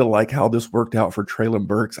kind of like how this worked out for Treylon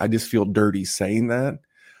Burks. I just feel dirty saying that.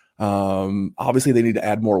 Obviously, they need to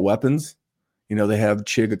add more weapons. They have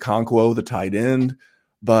Chig Okonkwo, the tight end.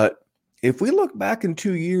 But if we look back in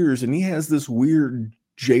 2 years and he has this weird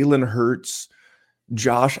Jalen Hurts,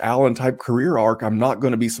 Josh Allen type career arc, I'm not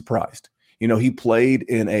going to be surprised. He played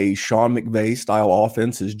in a Sean McVay style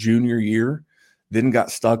offense his junior year, then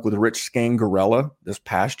got stuck with Rich Scangarella this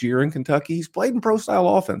past year in Kentucky. He's played in pro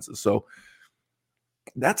style offenses. So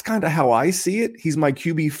that's kind of how I see it. He's my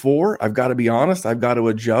QB4. I've got to be honest. I've got to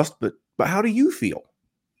adjust. But how do you feel?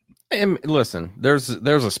 And listen, there's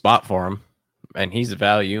a spot for him, and he's a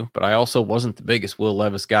value. But I also wasn't the biggest Will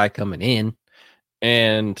Levis guy coming in.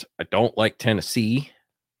 And I don't like Tennessee.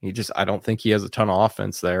 I don't think he has a ton of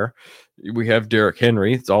offense there. We have Derrick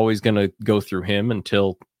Henry. It's always going to go through him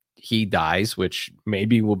until he dies, which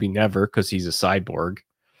maybe will be never because he's a cyborg.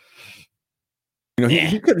 You know,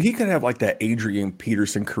 he could have like that Adrian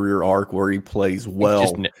Peterson career arc where he plays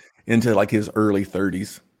well into like his early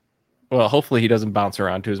 30s. Well, hopefully he doesn't bounce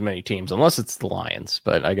around to as many teams, unless it's the Lions.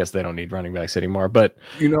 But I guess they don't need running backs anymore. But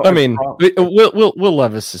you know, I mean, Will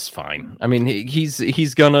Levis is fine. I mean,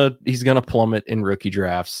 he's gonna plummet in rookie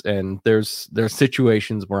drafts, and there's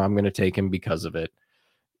situations where I'm gonna take him because of it.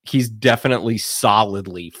 He's definitely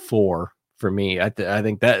solidly 4 for me. I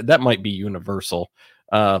think that might be universal.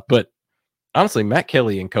 But honestly, Matt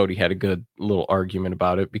Kelly and Cody had a good little argument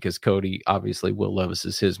about it because Cody obviously Will Levis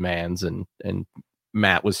is his man's, and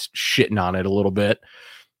Matt was shitting on it a little bit.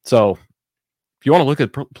 So if you want to look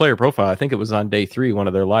at player profile, I think it was on day 3, one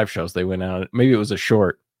of their live shows they went out. Maybe it was a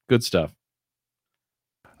short. Good stuff.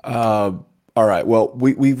 All right. Well,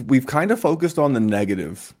 we've kind of focused on the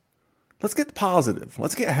negative. Let's get positive.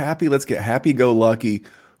 Let's get happy. Let's get happy-go-lucky.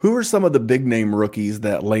 Who are some of the big name rookies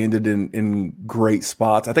that landed in great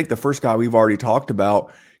spots? I think the first guy we've already talked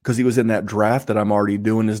about because he was in that draft that I'm already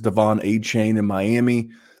doing is Devon A-Chain in Miami.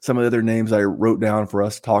 Some of the other names I wrote down for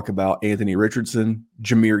us to talk about: Anthony Richardson,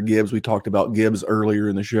 Jahmyr Gibbs. We talked about Gibbs earlier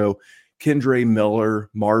in the show. Kendre Miller,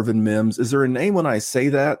 Marvin Mims. Is there a name when I say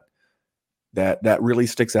that really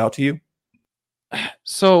sticks out to you?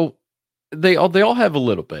 So they all have a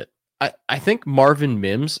little bit. I think Marvin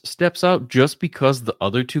Mims steps out just because the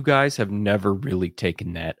other 2 guys have never really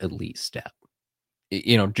taken that elite step.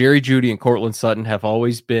 You know, Jerry Jeudy and Cortland Sutton have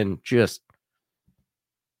always been just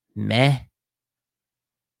meh.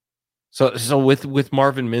 So with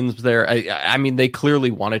Marvin Mims there, I mean, they clearly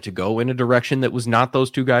wanted to go in a direction that was not those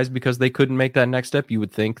 2 guys because they couldn't make that next step. You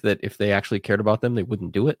would think that if they actually cared about them, they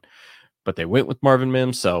wouldn't do it, but they went with Marvin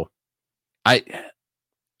Mims. So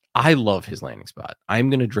I love his landing spot. I'm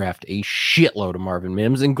going to draft a shitload of Marvin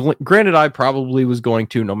Mims, and granted, I probably was going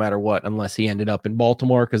to no matter what, unless he ended up in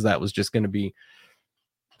Baltimore because that was just going to be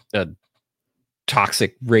a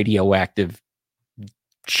toxic, radioactive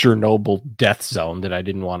Chernobyl death zone that I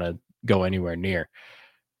didn't want to go anywhere near.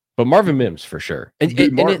 But Marvin Mims for sure. And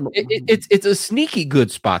it's a sneaky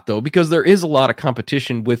good spot though, because there is a lot of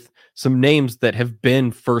competition with some names that have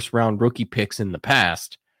been first round rookie picks in the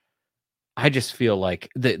past. I just feel like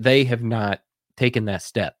they have not taken that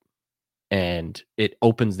step, and it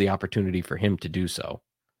opens the opportunity for him to do so.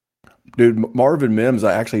 Dude, Marvin Mims,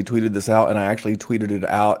 I actually tweeted this out, and I actually tweeted it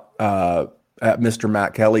out at Mr.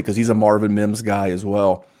 Matt Kelly because he's a Marvin Mims guy as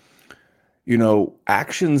well. You know,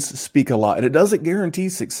 actions speak a lot, and it doesn't guarantee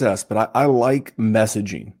success, but I like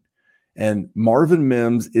messaging. And Marvin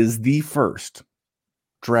Mims is the first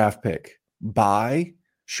draft pick by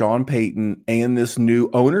Sean Payton and this new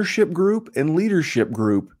ownership group and leadership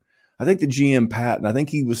group. I think the GM Patton, I think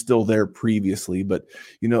he was still there previously, but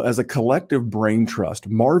you know, as a collective brain trust,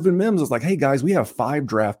 Marvin Mims is like, hey guys, we have 5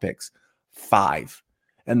 draft picks, 5.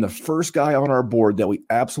 And the first guy on our board that we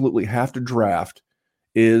absolutely have to draft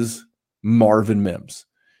is Marvin Mims.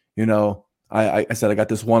 You know, I said I got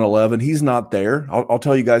this 111. He's not there. I'll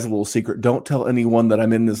tell you guys a little secret. Don't tell anyone that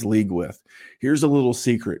I'm in this league with. Here's a little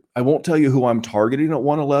secret. I won't tell you who I'm targeting at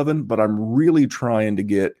 111, but I'm really trying to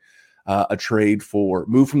get a trade for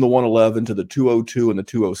move from the 111 to the 202 and the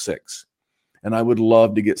 206. And I would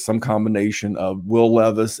love to get some combination of Will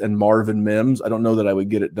Levis and Marvin Mims. I don't know that I would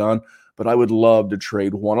get it done, but I would love to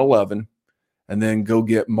trade 111 and then go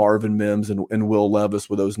get Marvin Mims and Will Levis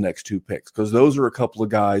with those next 2 picks, because those are a couple of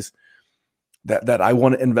guys that I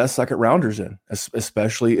want to invest second rounders in,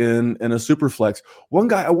 especially in a super flex. One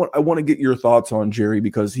guy I want to get your thoughts on, Jerry,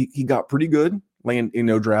 because he got pretty good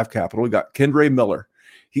draft capital. We got Kendre Miller.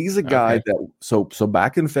 He's a guy that so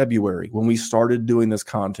back in February when we started doing this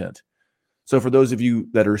content. So for those of you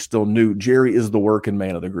that are still new, Jerry is the working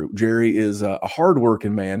man of the group. Jerry is a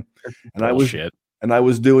hard-working man, and I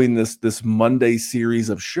was doing this Monday series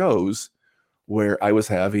of shows where I was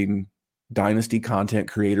having Dynasty content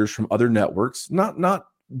creators from other networks, not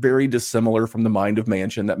very dissimilar from the Mind of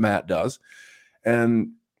Mansion that Matt does.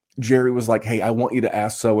 And Jerry was like, hey, I want you to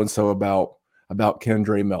ask so-and-so about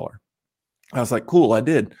Kendre Miller. I was like, cool, I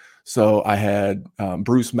did. So I had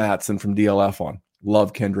Bruce Mattson from DLF on.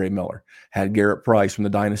 Love Kendre Miller. Had Garrett Price from the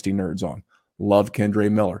Dynasty Nerds on. Love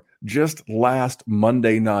Kendre Miller. Just last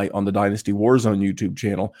Monday night on the Dynasty WarZone YouTube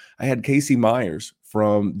channel, I had Casey Myers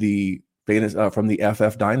from the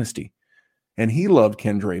FF Dynasty, and he loved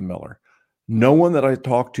Kendre Miller. No one that I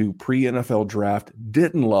talked to pre-NFL draft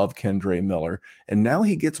didn't love Kendre Miller, and now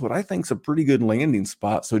he gets what I think is a pretty good landing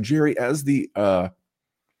spot. So Jerry, as the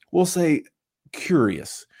we'll say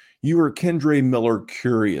curious. You were Kendre Miller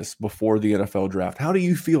curious before the NFL draft. How do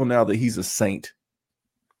you feel now that he's a Saint?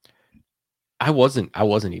 I wasn't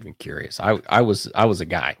even curious. I was a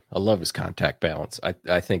guy. I love his contact balance.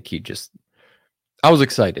 I think I was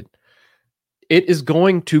excited. It is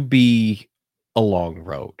going to be a long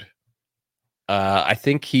road. I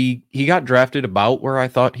think he got drafted about where I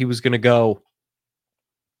thought he was going to go.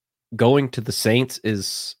 Going to the Saints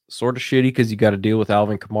is sort of shitty because you got to deal with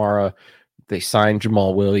Alvin Kamara. They signed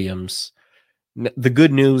Jamal Williams. The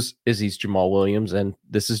good news is he's Jamal Williams, and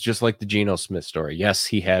this is just like the Geno Smith story. Yes,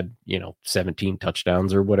 he had 17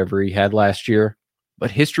 touchdowns or whatever he had last year, but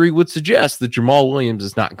history would suggest that Jamal Williams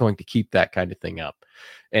is not going to keep that kind of thing up.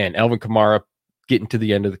 And Alvin Kamara getting to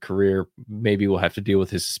the end of the career, maybe we'll have to deal with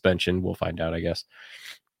his suspension. We'll find out, I guess.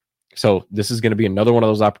 So this is going to be another one of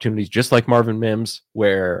those opportunities, just like Marvin Mims,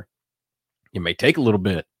 where it may take a little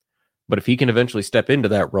bit, but if he can eventually step into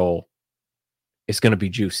that role, it's going to be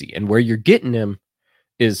juicy. And where you're getting him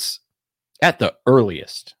is at the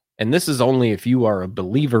earliest. And this is only if you are a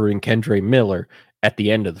believer in Kendre Miller at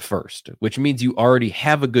the end of the first, which means you already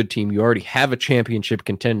have a good team. You already have a championship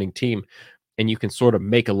contending team, and you can sort of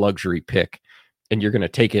make a luxury pick, and you're going to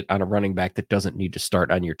take it on a running back that doesn't need to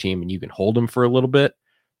start on your team, and you can hold him for a little bit.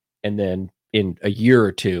 And then in a year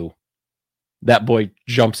or two, that boy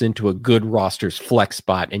jumps into a good roster's flex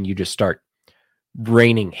spot, and you just start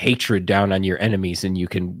raining hatred down on your enemies, and you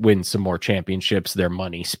can win some more championships, their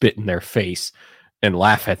money, spit in their face and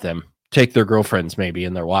laugh at them, take their girlfriends maybe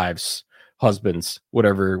and their wives, husbands,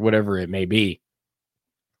 whatever it may be.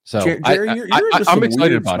 So Jerry, I'm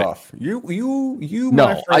excited about stuff. it.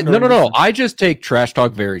 No. I just take trash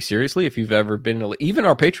talk very seriously. If you've ever been, even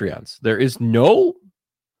our Patreons, there is no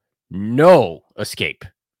escape,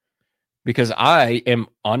 because I am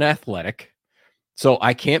unathletic. So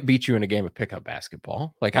I can't beat you in a game of pickup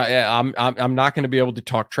basketball. Like I'm not going to be able to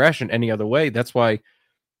talk trash in any other way. That's why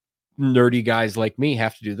nerdy guys like me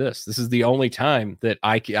have to do this. This is the only time that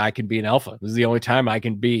I can be an alpha. This is the only time I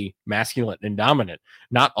can be masculine and dominant.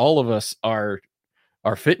 Not all of us are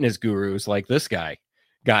fitness gurus like this guy.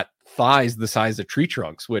 Got thighs the size of tree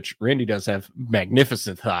trunks, which Randy does have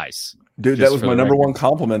magnificent thighs. Dude, that was my number one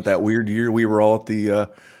compliment that weird year we were all at the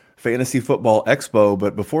Fantasy Football Expo.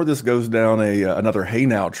 But before this goes down another Hey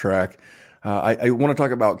Now track, I want to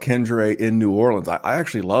talk about Kendre in New Orleans. I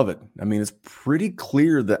actually love it. I mean, it's pretty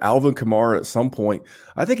clear that Alvin Kamara at some point,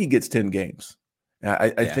 I think he gets 10 games.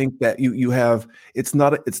 I think that you have, it's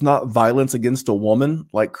not violence against a woman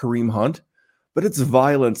like Kareem Hunt, but it's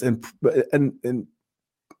violence and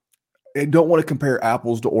I don't want to compare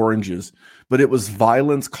apples to oranges, but it was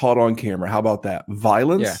violence caught on camera. How about that?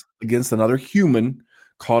 Violence against another human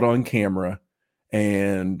caught on camera,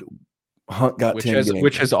 and Hunt got 10 games.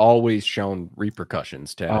 Which has always shown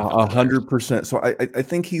repercussions to 100%. So I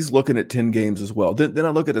think he's looking at 10 games as well. Then I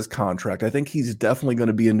look at his contract. I think he's definitely going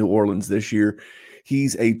to be in New Orleans this year.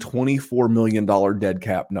 He's a $24 million dead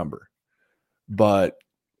cap number. But,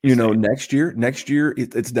 next year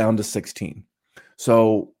it's down to 16.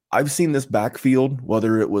 So I've seen this backfield,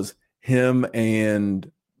 whether it was him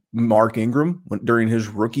and Mark Ingram during his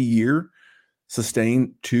rookie year,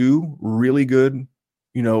 sustain two really good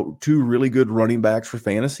running backs for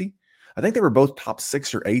fantasy. I think they were both top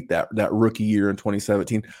 6 or 8 that rookie year in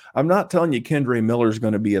 2017. I'm not telling you Kendre Miller is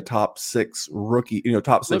going to be a top 6 rookie,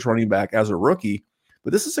 top 6 running back as a rookie,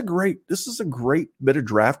 but this is a great bit of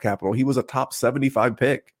draft capital. He was a top 75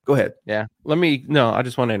 pick. Go ahead. Yeah. I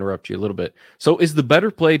just want to interrupt you a little bit. So is the better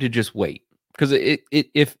play to just wait? Because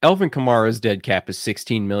if Alvin Kamara's dead cap is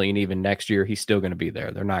 16 million even next year, he's still going to be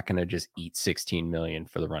there. They're not going to just eat 16 million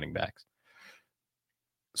for the running backs.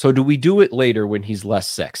 So do we do it later when he's less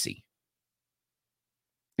sexy?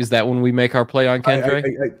 Is that when we make our play on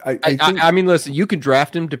Kendre? I mean, listen, you can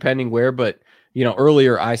draft him depending where, but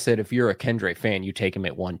earlier I said if you're a Kendre fan, you take him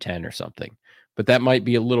at 110 or something. But that might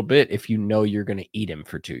be a little bit if you're going to eat him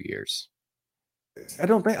for 2 years. I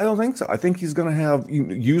don't think so. I think he's going to have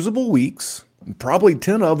usable weeks, probably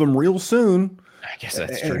 10 of them real soon. I guess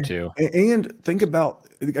that's true too. And think about,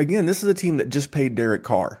 again, this is a team that just paid Derek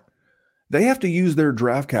Carr. They have to use their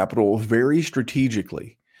draft capital very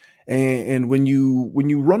strategically. And when you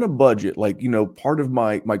run a budget, like, part of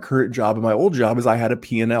my current job and my old job is I had a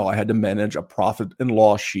P&L. I had to manage a profit and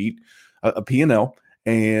loss sheet, a P&L.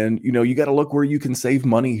 And, you got to look where you can save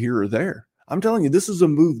money here or there. I'm telling you, this is a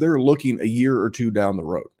move they're looking a year or two down the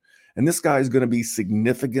road. And this guy is going to be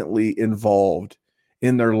significantly involved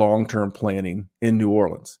in their long-term planning in New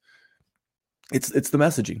Orleans. It's the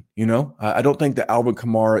messaging, I don't think that Alvin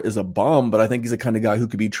Kamara is a bum, but I think he's the kind of guy who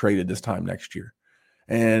could be traded this time next year.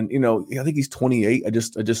 And, I think he's 28. I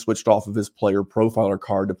just switched off of his player profiler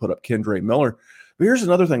card to put up Kendre Miller. But here's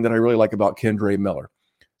another thing that I really like about Kendre Miller.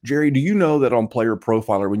 Jerry, do you know that on player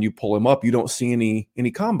profiler, when you pull him up, you don't see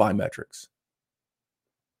any combine metrics?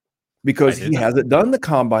 Because he hasn't done the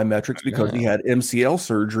combine metrics because he had MCL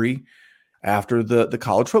surgery after the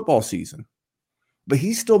college football season. But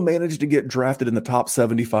he still managed to get drafted in the top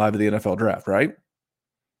 75 of the NFL draft, right?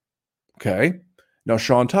 Okay. Now,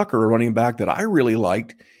 Sean Tucker, a running back that I really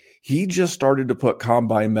liked, he just started to put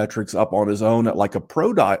combine metrics up on his own at like a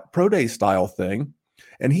pro day style thing,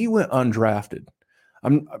 and he went undrafted.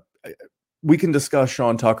 We can discuss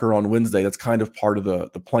Sean Tucker on Wednesday. That's kind of part of the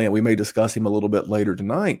plan. We may discuss him a little bit later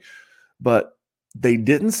tonight, but they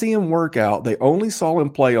didn't see him work out. They only saw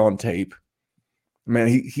him play on tape. Man,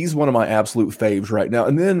 he's one of my absolute faves right now.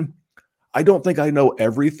 And then I don't think I know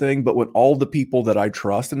everything, but when all the people that I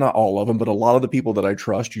trust, and not all of them, but a lot of the people that I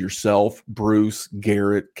trust, yourself, Bruce,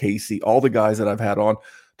 Garrett, Casey, all the guys that I've had on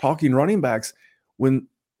talking running backs, when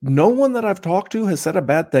no one that I've talked to has said a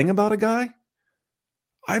bad thing about a guy,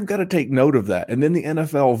 I've got to take note of that. And then the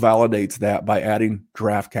NFL validates that by adding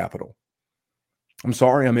draft capital. I'm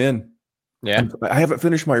sorry, I'm in. Yeah. I haven't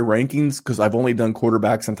finished my rankings because I've only done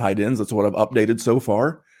quarterbacks and tight ends. That's what I've updated so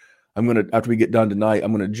far. I'm going to, after we get done tonight,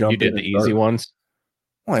 I'm going to jump in. You did the easy ones?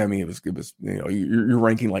 Well, I mean, it was you're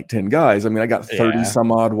ranking like 10 guys. I mean, I got 30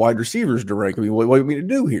 some odd wide receivers to rank. I mean, what do you want me to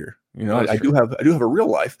do here? I do have a real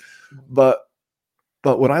life. But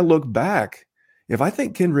when I look back, if I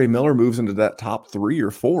think Kendre Miller moves into that top 3 or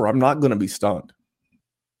 4, I'm not going to be stunned.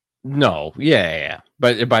 No, yeah.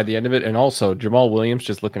 But by the end of it, and also Jamal Williams,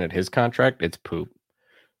 just looking at his contract, it's poop.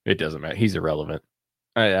 It doesn't matter. He's irrelevant.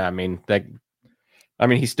 I mean,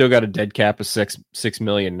 he's still got a dead cap of $6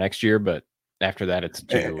 million next year, but after that, it's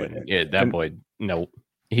 2. And boy, no,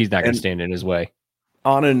 he's not going to stand in his way.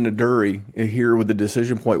 Anand Naduri here with the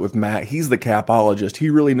decision point with Matt. He's the capologist. He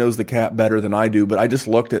really knows the cap better than I do. But I just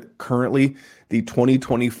looked at currently the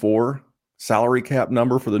 2024 salary cap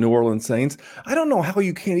number for the New Orleans Saints. I don't know how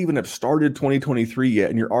you can't even have started 2023 yet,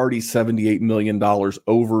 and you're already $78 million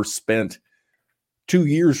overspent 2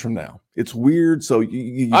 years from now. It's weird. So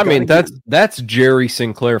that's Jerry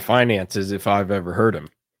Sinclair finances if I've ever heard him.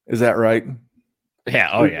 Is that right?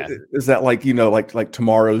 Yeah. Oh yeah. Is that like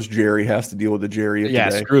tomorrow's Jerry has to deal with the Jerry of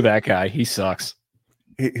today? Screw that guy. He sucks.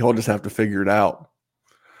 He'll just have to figure it out.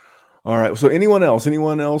 All right. So anyone else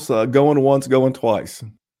going once, going twice?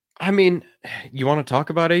 I mean, you want to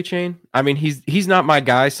talk about A-Chain? I mean, he's not my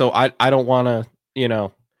guy, so I don't want to,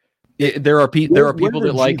 there are people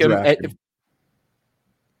that like him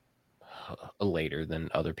later than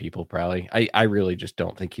other people probably. I really just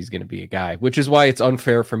don't think he's going to be a guy, which is why it's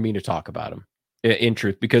unfair for me to talk about him in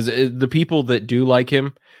truth, because the people that do like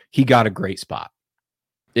him, he got a great spot.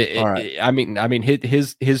 All right. I mean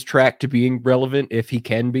his track to being relevant, if he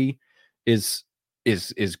can be, is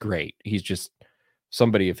great. He's just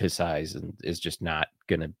somebody of his size and is just not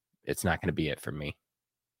gonna be it for me.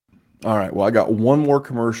 All right. Well, I got one more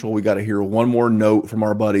commercial. We got to hear one more note from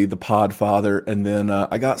our buddy, the Podfather, and then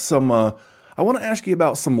I got some. I want to ask you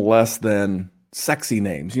about some less than sexy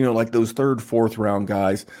names. Like those 3rd, 4th round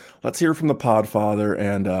guys. Let's hear from the Podfather,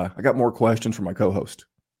 and I got more questions from my co-host.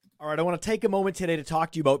 All right, I want to take a moment today to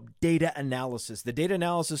talk to you about data analysis. The data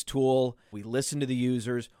analysis tool, we listen to the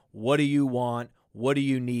users. What do you want? What do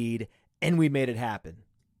you need? And we made it happen.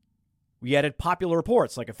 We added popular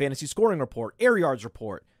reports like a fantasy scoring report, air yards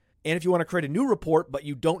report. And if you want to create a new report, but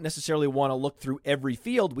you don't necessarily want to look through every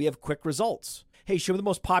field, we have quick results. Hey, show me the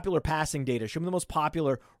most popular passing data. Show me the most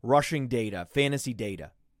popular rushing data, fantasy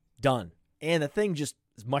data. Done. And the thing just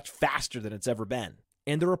is much faster than it's ever been.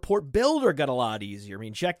 And the report builder got a lot easier. I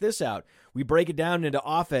mean, check this out. We break it down into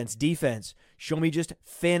offense, defense. Show me just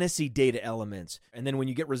fantasy data elements. And then when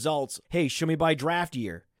you get results, hey, show me by draft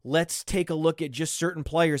year. Let's take a look at just certain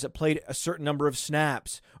players that played a certain number of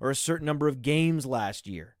snaps or a certain number of games last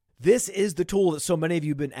year. This is the tool that so many of you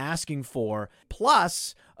have been asking for,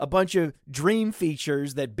 plus a bunch of dream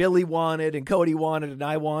features that Billy wanted and Cody wanted and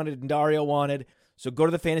I wanted and Dario wanted. So go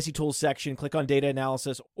to the fantasy tools section, click on data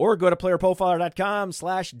analysis, or go to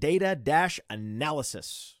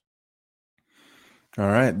playerprofiler.com/data-analysis. All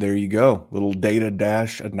right, there you go. Little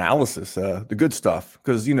data-analysis, the good stuff.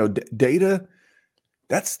 Because, data,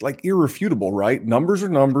 that's like irrefutable, right? Numbers are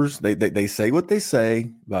numbers. They say what they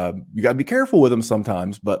say. You got to be careful with them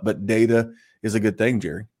sometimes, but data is a good thing,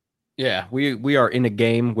 Jerry. Yeah, we are in a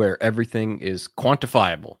game where everything is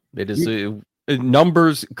quantifiable. It is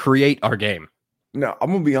numbers create our game. Now,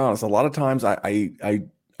 I'm gonna be honest. A lot of times, I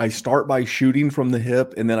I start by shooting from the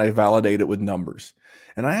hip and then I validate it with numbers.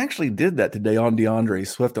 And I actually did that today on DeAndre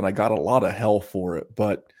Swift, and I got a lot of hell for it.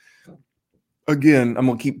 But again, I'm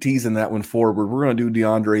going to keep teasing that one forward. We're going to do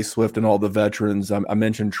DeAndre Swift and all the veterans. I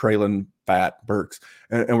mentioned Traylon Burks,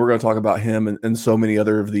 and we're going to talk about him and so many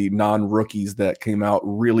other of the non-rookies that came out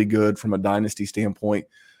really good from a dynasty standpoint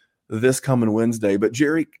this coming Wednesday. But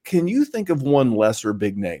Jerry, can you think of one lesser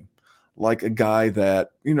big name? Like a guy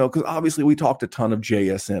that, because obviously we talked a ton of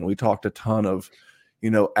JSN. We talked a ton of,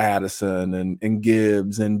 Addison and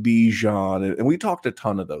Gibbs and Bijan, and we talked a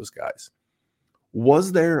ton of those guys.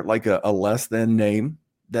 Was there like a less than name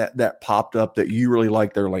that popped up that you really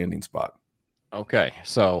liked their landing spot? Okay,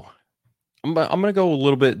 so I'm going to go a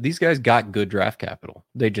little bit. These guys got good draft capital.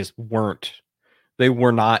 They just weren't. They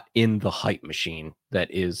were not in the hype machine that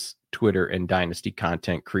is Twitter and Dynasty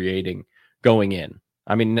content creating going in.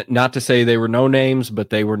 I mean, not to say they were no names, but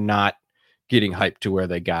they were not getting hyped to where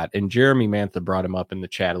they got. And Jeremy Mantha brought him up in the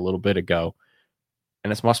chat a little bit ago.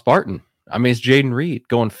 And it's my Spartan. I mean, it's Jaden Reed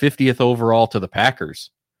going 50th overall to the Packers.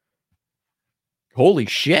 Holy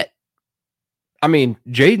shit. I mean,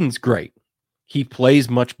 Jaden's great. He plays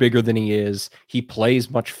much bigger than he is. He plays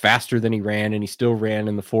much faster than he ran, and he still ran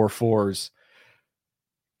in the 4.4s.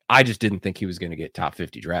 I just didn't think he was going to get top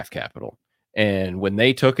 50 draft capital. And when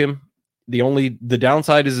they took him, the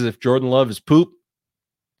downside is if Jordan Love is poop,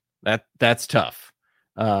 that's tough.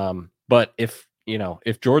 But if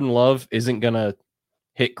Jordan Love isn't going to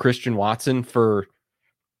hit Christian Watson for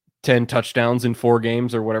 10 touchdowns in 4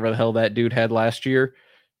 games or whatever the hell that dude had last year,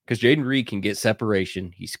 because Jaden Reed can get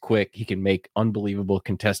separation. He's quick. He can make unbelievable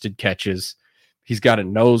contested catches. He's got a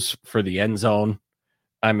nose for the end zone.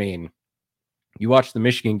 I mean, you watch the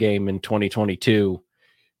Michigan game in 2022,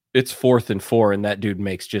 it's 4th and 4, and that dude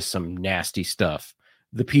makes just some nasty stuff.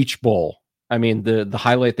 The Peach Bowl. I mean, the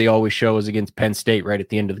highlight they always show is against Penn State right at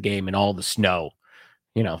the end of the game and all the snow.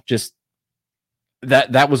 Just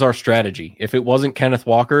that was our strategy. If it wasn't Kenneth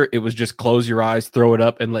Walker, it was just close your eyes, throw it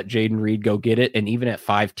up, and let Jaden Reed go get it. And even at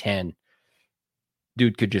 5'10",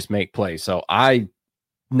 dude could just make plays. So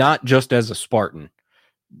not just as a Spartan,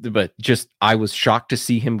 but just I was shocked to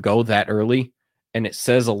see him go that early. And it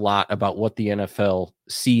says a lot about what the NFL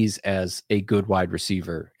sees as a good wide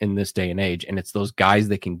receiver in this day and age. And it's those guys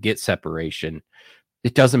that can get separation.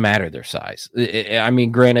 It doesn't matter their size. I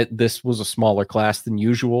mean, granted, this was a smaller class than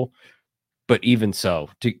usual, but even so,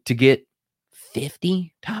 to get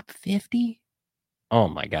 50, top 50, oh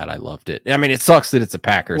my God, I loved it. I mean, it sucks that it's a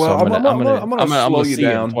Packer. Well, so I'm gonna slow you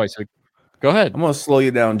down. Twice. Go ahead. I'm going to slow you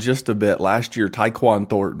down just a bit. Last year, Tyquan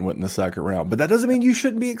Thornton went in the 2nd round, but that doesn't mean you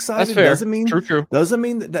shouldn't be excited. That's fair. True. Doesn't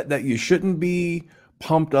mean that you shouldn't be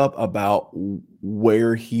pumped up about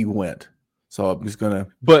where he went. So I'm just gonna.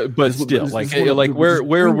 But still,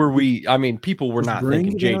 where were we? I mean, people were not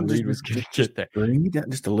thinking Jaden Reed was going to get there. Bring it down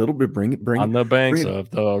just a little bit. Bring it on the banks of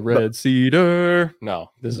the Red Cedar. No,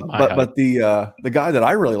 this is my. But the guy that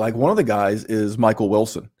I really like, one of the guys is Michael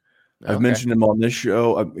Wilson. I've mentioned him on this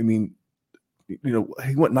show. I mean,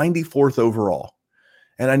 he went 94th overall,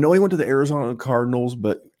 and I know he went to the Arizona Cardinals.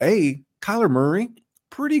 But Kyler Murray,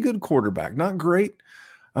 pretty good quarterback, not great,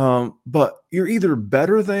 but you're either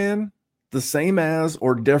better than, the same as,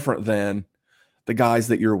 or different than the guys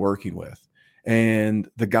that you're working with. And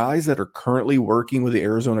the guys that are currently working with the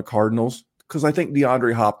Arizona Cardinals, because I think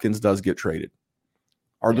DeAndre Hopkins does get traded,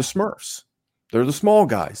 are the Smurfs. They're the small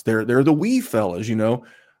guys. They're the wee fellas,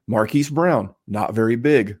 Marquise Brown, not very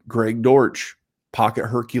big. Greg Dortch, Pocket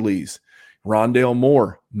Hercules. Rondale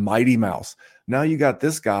Moore, Mighty Mouse. Now you got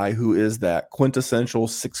this guy who is that quintessential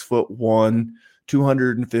 6'1",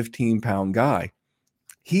 215-pound guy.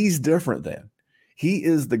 He's different then. He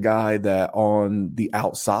is the guy that on the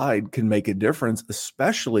outside can make a difference,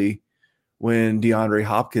 especially when DeAndre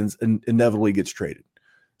Hopkins inevitably gets traded.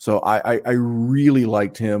 So I really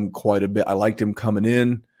liked him quite a bit. I liked him coming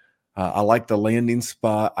in. I like the landing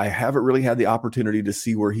spot. I haven't really had the opportunity to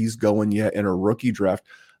see where he's going yet in a rookie draft.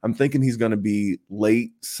 I'm thinking he's going to be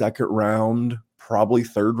late 2nd round, probably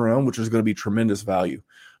 3rd round, which is going to be tremendous value.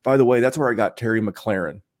 By the way, that's where I got Terry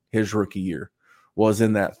McLaurin his rookie year, was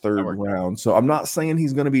in that 3rd round. So I'm not saying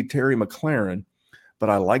he's going to be Terry McLaurin, but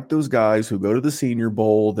I like those guys who go to the Senior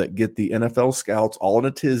Bowl that get the NFL scouts all in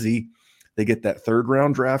a tizzy. They get that 3rd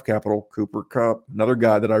round draft capital. Cooper Kupp, another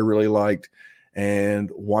guy that I really liked, and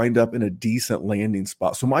wind up in a decent landing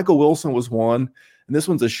spot. So Michael Wilson was one, and this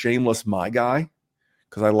one's a shameless my guy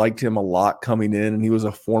because I liked him a lot coming in, and he was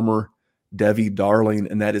a former Devi darling,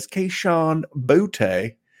 and that is Kayshon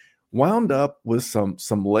Boutte. Wound up with some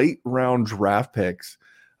late round draft picks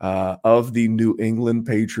of the New England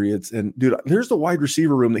Patriots. And dude, here's the wide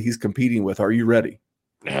receiver room that he's competing with. Are you ready?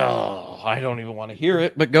 Oh, I don't even want to hear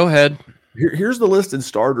it, but go ahead. Here's the listed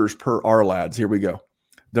starters per our lads. Here we go.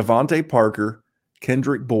 Devontae Parker,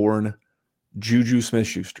 Kendrick Bourne, Juju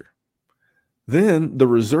Smith-Schuster. Then the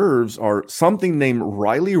reserves are something named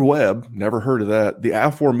Riley Webb, never heard of that, the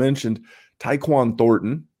aforementioned Tyquan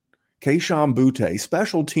Thornton, Keishawn Butte,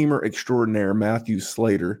 special teamer extraordinaire Matthew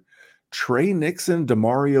Slater, Trey Nixon,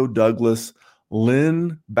 Demario Douglas,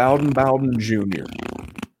 Lynn Bowden Jr.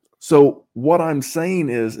 So what I'm saying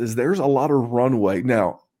is there's a lot of runway.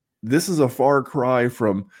 Now, this is a far cry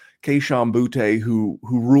from Keishawn Butte, who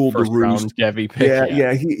ruled First the roost. round Devy pick.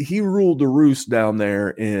 Yeah, he ruled the roost down there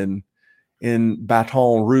in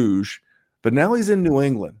Baton Rouge, but now he's in New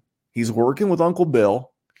England. He's working with Uncle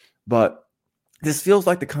Bill, but this feels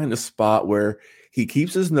like the kind of spot where he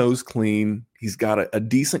keeps his nose clean. He's got a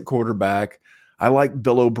decent quarterback. I like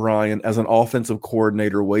Bill O'Brien as an offensive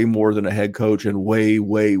coordinator way more than a head coach, and way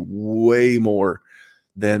more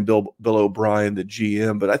than Bill O'Brien, the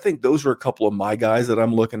GM. But I think those are a couple of my guys that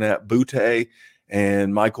I'm looking at, Butte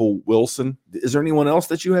and Michael Wilson. Is there anyone else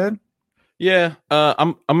that you had? Yeah,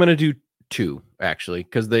 I'm going to do two, actually,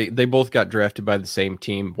 because they both got drafted by the same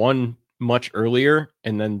team. One much earlier,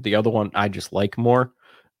 and then the other one I just like more.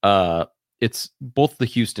 It's both the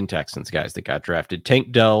Houston Texans guys that got drafted.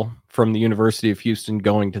 Tank Dell from the University of Houston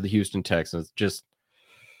going to the Houston Texans. Just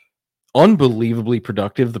unbelievably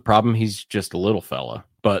productive. The problem, he's just a little fella,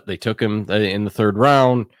 but they took him in the third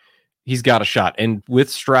round. He's got a shot. And with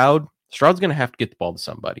Stroud's going to have to get the ball to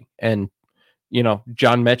somebody. And,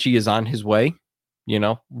 John Mechie is on his way,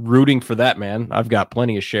 rooting for that man. I've got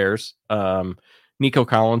plenty of shares. Nico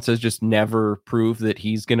Collins has just never proved that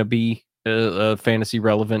he's going to be a fantasy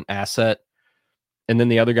relevant asset. And then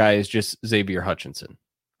the other guy is just Xavier Hutchinson,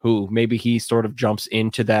 who maybe he sort of jumps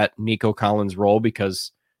into that Nico Collins role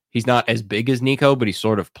because he's not as big as Nico, but he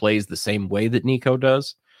sort of plays the same way that Nico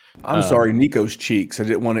does. I'm sorry, Nico's cheeks. I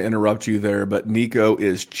didn't want to interrupt you there, but Nico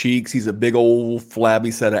is cheeks. He's a big old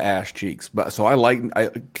flabby set of ass cheeks. But so I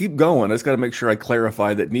keep going. I just got to make sure I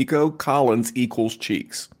clarify that Nico Collins equals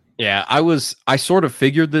cheeks. Yeah, I sort of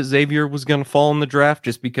figured that Xavier was going to fall in the draft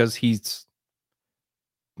just because he's,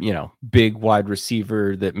 big wide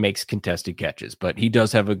receiver that makes contested catches, but he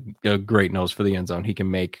does have a great nose for the end zone. He can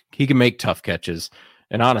make tough catches.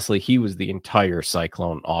 And honestly, he was the entire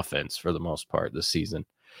Cyclone offense for the most part this season.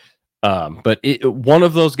 But one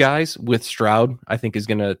of those guys with Stroud, I think, is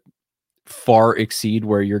going to far exceed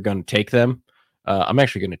where you're going to take them. I'm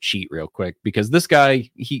actually going to cheat real quick because this guy,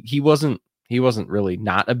 he wasn't really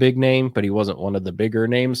not a big name, but he wasn't one of the bigger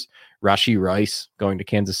names. Rashee Rice going to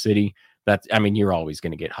Kansas City. You're always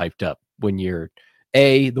going to get hyped up when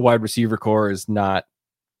the wide receiver core is not,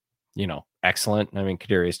 excellent.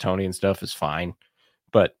 Kadarius Toney and stuff is fine.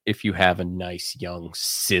 But if you have a nice, young,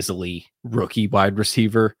 sizzly rookie wide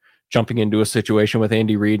receiver jumping into a situation with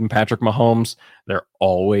Andy Reid and Patrick Mahomes, they're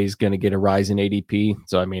always going to get a rise in ADP.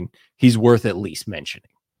 So, he's worth at least mentioning.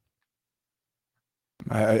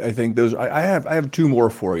 I think those. I have two more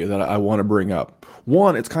for you that I want to bring up.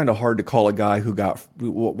 One, it's kind of hard to call a guy who got,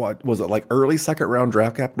 what was it, like early second round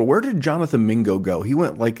draft capital. Where did Jonathan Mingo go? He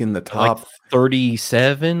went like in the top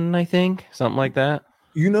 37, I think, something like that.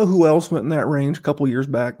 You know who else went in that range a couple years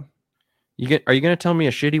back? Are you going to tell me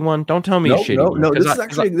a shitty one? Don't tell me a shitty one. No, this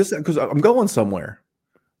is because I'm going somewhere.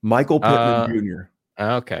 Michael Pittman Jr.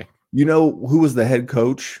 Okay. You know who was the head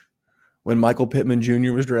coach when Michael Pittman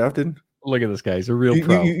Jr. was drafted? Look at this guy. He's a real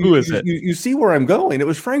pro. Who is it? You see where I'm going. It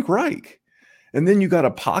was Frank Reich. And then you got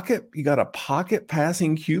a pocket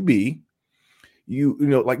passing QB.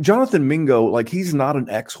 Like Jonathan Mingo, like he's not an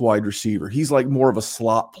X wide receiver. He's like more of a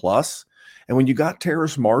slot plus. And when you got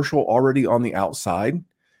Terrace Marshall already on the outside,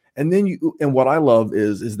 and then what I love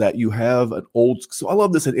is that you have so I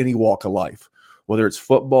love this in any walk of life, whether it's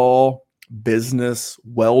football, business,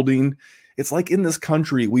 welding. It's like in this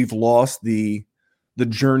country, we've lost the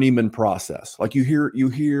journeyman process. Like you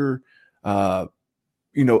hear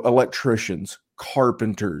electricians,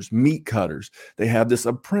 carpenters, meat cutters. They have this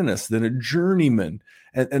apprentice, then a journeyman,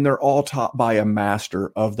 and they're all taught by a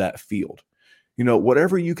master of that field.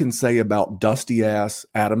 Whatever you can say about dusty ass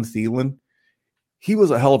Adam Thielen, he was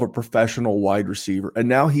a hell of a professional wide receiver. And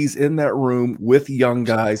now he's in that room with young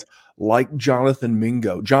guys like Jonathan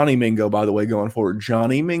Mingo. Johnny Mingo, by the way, going forward.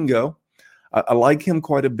 Johnny Mingo. I like him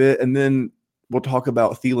quite a bit. And then we'll talk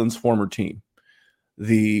about Thielen's former team,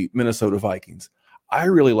 the Minnesota Vikings. I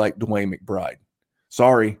really like Dwayne McBride.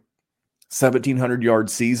 Sorry, 1,700-yard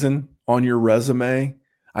season on your resume.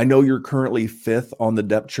 I know you're currently 5th on the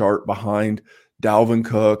depth chart behind Dalvin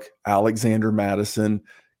Cook, Alexander Madison,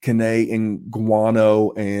 Kene and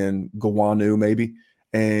Guano maybe.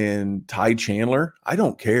 and Ty Chandler, I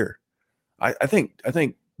don't care. I think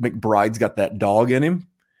McBride's got that dog in him,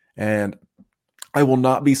 and I will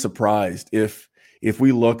not be surprised if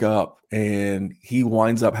we look up and he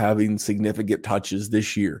winds up having significant touches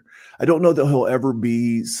this year. I don't know that he'll ever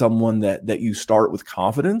be someone that you start with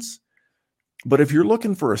confidence, but if you're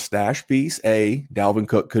looking for a stash piece, A, Dalvin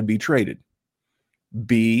Cook could be traded.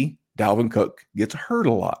 B, Dalvin Cook gets hurt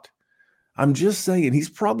a lot. I'm just saying he's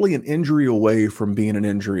probably an injury away from being an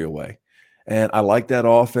injury away. And I like that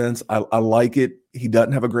offense. I like it. He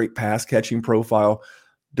doesn't have a great pass catching profile.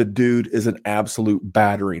 The dude is an absolute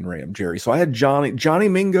battering ram, Jerry. So I had Johnny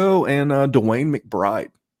Mingo and Dwayne McBride.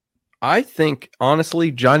 I think, honestly,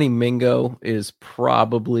 Johnny Mingo is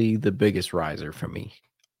probably the biggest riser for me.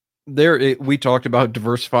 We talked about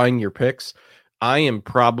diversifying your picks. I am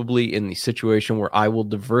probably in the situation where I will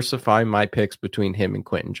diversify my picks between him and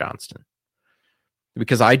Quentin Johnston.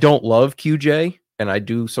 Because I don't love QJ, and I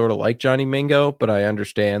do sort of like Johnny Mingo, but I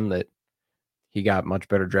understand that he got much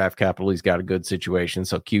better draft capital. He's got a good situation,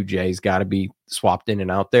 so QJ's got to be swapped in and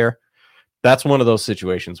out there. That's one of those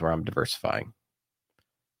situations where I'm diversifying,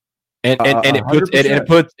 and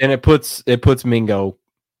it puts Mingo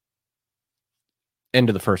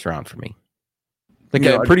into the first round for me.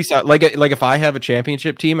 Like if I have a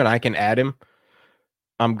championship team and I can add him,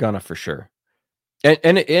 I'm gonna for sure.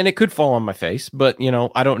 And it could fall on my face, but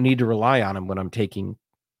I don't need to rely on him when I'm taking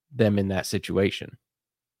them in that situation.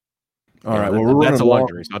 All right, well, that's a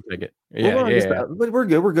luxury, so I'll take it. Yeah. But we're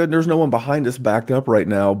good. We're good. There's no one behind us backed up right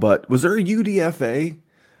now. But was there a UDFA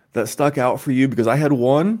that stuck out for you? Because I had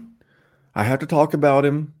one. I have to talk about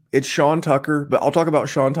him. It's Sean Tucker, but I'll talk about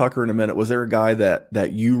Sean Tucker in a minute. Was there a guy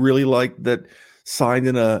that you really liked that signed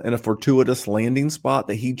in a fortuitous landing spot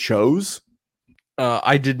that he chose?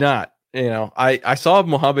 I did not. I saw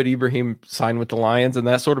Mohamed Ibrahim sign with the Lions, and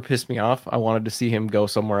that sort of pissed me off. I wanted to see him go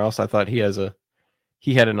somewhere else. I thought he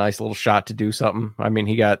had a nice little shot to do something. I mean,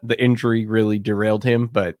 the injury really derailed him,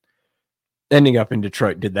 but ending up in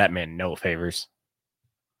Detroit did that man no favors.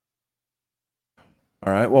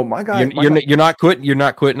 All right. Well, my guy, you're not quitting. You're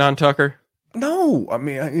not quitting on Tucker. No, I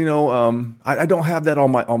mean, I don't have that on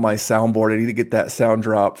my soundboard. I need to get that sound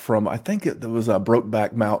drop from. I think it was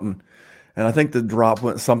Brokeback Mountain. And I think the drop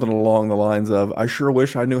went something along the lines of, I sure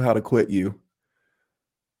wish I knew how to quit you.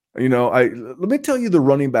 Let me tell you the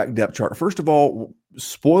running back depth chart. First of all,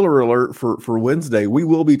 spoiler alert for Wednesday, we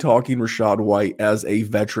will be talking Rachaad White as a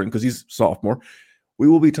veteran because he's sophomore. We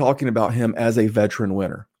will be talking about him as a veteran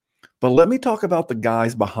winner. But let me talk about the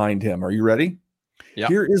guys behind him. Are you ready? Yeah.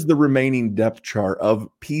 Here is the remaining depth chart of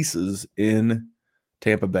pieces in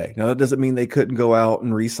Tampa Bay. Now, that doesn't mean they couldn't go out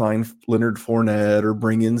and re-sign Leonard Fournette or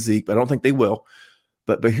bring in Zeke. I don't think they will.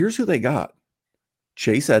 But here's who they got.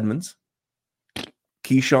 Chase Edmonds,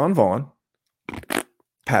 Keyshawn Vaughn,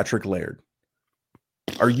 Patrick Laird.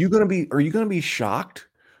 Are you going to be shocked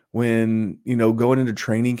when, going into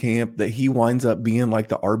training camp that he winds up being like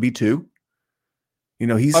the RB2?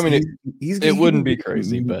 It wouldn't be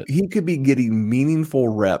crazy, but he could be getting meaningful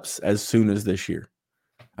reps as soon as this year.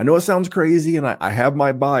 I know it sounds crazy, and I have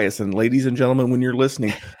my bias. And ladies and gentlemen, when you're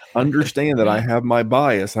listening, understand that I have my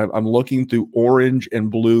bias. I'm looking through orange and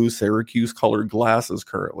blue Syracuse colored glasses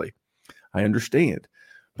currently. I understand,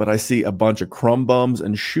 but I see a bunch of crumb bums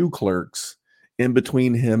and shoe clerks in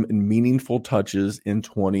between him and meaningful touches in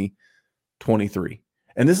 2023.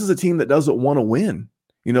 And this is a team that doesn't want to win.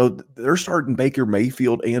 They're starting Baker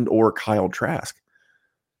Mayfield and or Kyle Trask.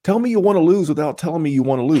 Tell me you want to lose without telling me you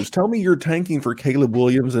want to lose. Tell me you're tanking for Caleb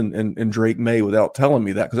Williams and Drake May without telling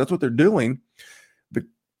me that, because that's what they're doing.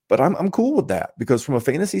 But I'm cool with that, because from a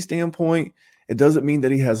fantasy standpoint, it doesn't mean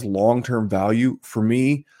that he has long-term value. For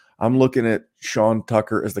me, I'm looking at Sean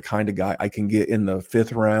Tucker as the kind of guy I can get in the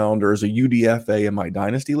 5th round or as a UDFA in my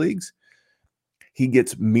dynasty leagues. He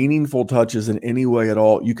gets meaningful touches in any way at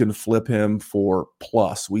all. You can flip him for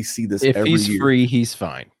plus. We see this every year. If he's free, he's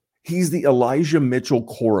fine. He's the Elijah Mitchell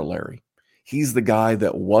corollary. He's the guy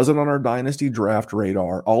that wasn't on our dynasty draft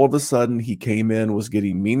radar. All of a sudden, he came in, was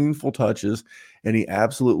getting meaningful touches, and he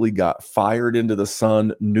absolutely got fired into the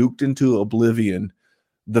sun, nuked into oblivion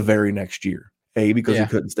the very next year. A, because he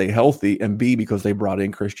couldn't stay healthy, and B, because they brought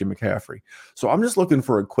in Christian McCaffrey. So I'm just looking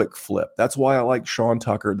for a quick flip. That's why I like Sean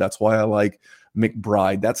Tucker. That's why I like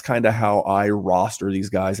McBride. That's kind of how I roster these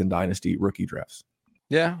guys in dynasty rookie drafts.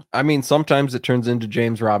 Yeah, I mean, sometimes it turns into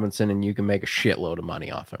James Robinson, and you can make a shitload of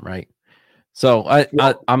money off him, right? So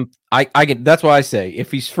I can. That's why I say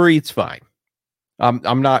if he's free, it's fine.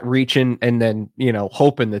 I'm not reaching and then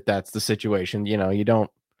hoping that that's the situation. You don't.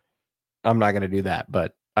 I'm not going to do that,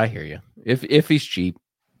 but I hear you. If he's cheap,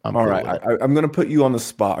 I'm all right. I'm going to put you on the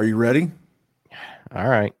spot. Are you ready? All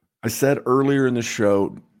right. I said earlier in the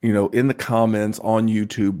show, in the comments on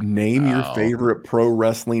YouTube, name your favorite pro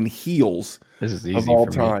wrestling heels This is easy of all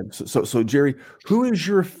for me. time. So Jerry, who is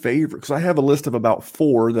your favorite? Because I have a list of about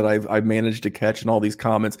 4 that I've managed to catch in all these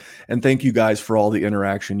comments. And thank you guys for all the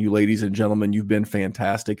interaction. You ladies and gentlemen, you've been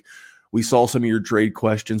fantastic. We saw some of your trade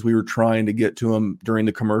questions. We were trying to get to them during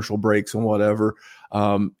the commercial breaks and whatever.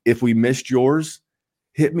 If we missed yours,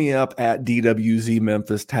 hit me up at DWZ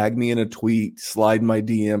Memphis. Tag me in a tweet. Slide my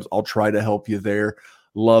DMs. I'll try to help you there.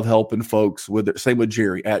 Love helping folks with it. Same with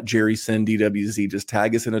Jerry at JerrySendDWZ. Just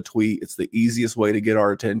tag us in a tweet. It's the easiest way to get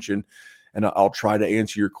our attention, and I'll try to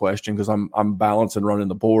answer your question because I'm balancing running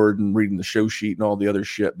the board and reading the show sheet and all the other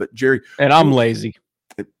shit. But Jerry, and I'm lazy.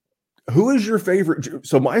 Who is your favorite?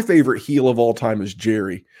 So my favorite heel of all time is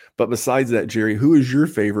Jerry. But besides that, Jerry, who is your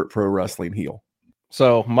favorite pro wrestling heel?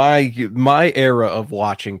 So my era of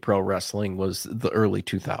watching pro wrestling was the early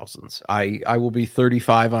 2000s. I will be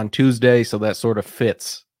 35 on Tuesday, so that sort of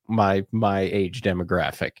fits my age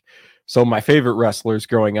demographic. So my favorite wrestlers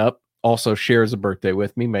growing up also shares a birthday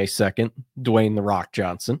with me, May 2nd, Dwayne "The Rock"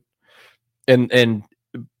 Johnson. And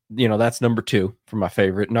that's number 2 for my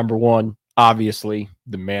favorite. Number 1, obviously,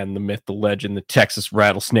 the man, the myth, the legend, the Texas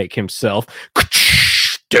Rattlesnake himself.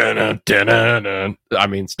 I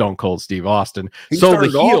mean, Stone Cold Steve Austin. So the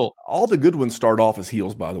heel, all the good ones start off as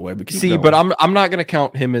heels, by the way. But but I'm not going to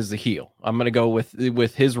count him as the heel. I'm going to go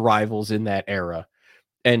with his rivals in that era.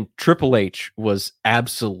 And Triple H was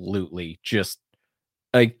absolutely just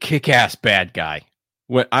a kick-ass bad guy.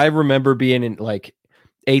 When I remember being in like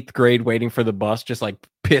 8th grade, waiting for the bus, just like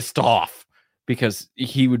pissed off because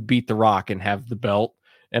he would beat The Rock and have the belt,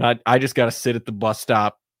 and I just got to sit at the bus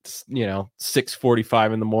stop.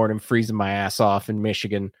 6:45 in the morning, freezing my ass off in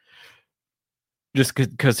Michigan just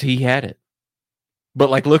because he had it. But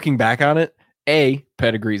like looking back on it,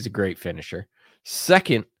 Pedigree is a great finisher.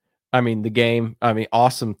 Second, the game,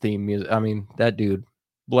 awesome theme music. That dude,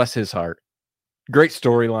 bless his heart. Great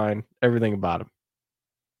storyline, everything about him.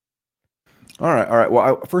 All right.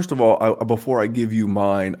 Well, first of all, before I give you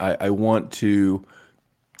mine, I want to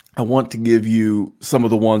give you some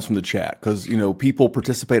of the ones from the chat because, people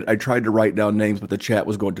participated. I tried to write down names, but the chat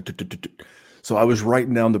was going to. So I was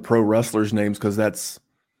writing down the pro wrestlers' names because that's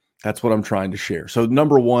what I'm trying to share. So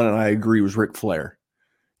number 1, and I agree, was Ric Flair.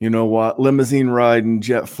 You know what? Limousine riding,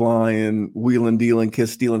 jet flying, wheeling, dealing,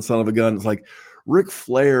 kiss stealing, son of a gun. It's like Ric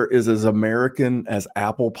Flair is as American as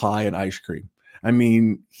apple pie and ice cream.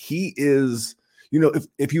 He is.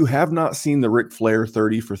 If you have not seen the Ric Flair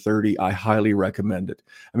 30 for 30, I highly recommend it.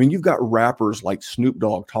 You've got rappers like Snoop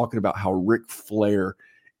Dogg talking about how Ric Flair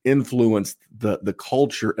influenced the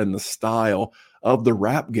culture and the style of the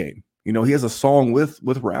rap game. He has a song with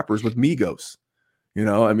rappers, with Migos.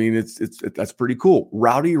 That's pretty cool.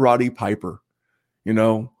 Roddy Piper,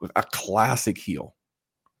 a classic heel.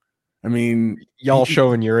 Y'all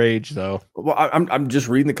showing your age though. Well, I'm just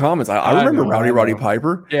reading the comments. I remember Roddy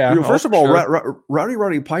Piper. Yeah. First of all, sure.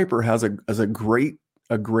 Roddy Piper has a great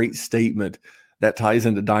statement that ties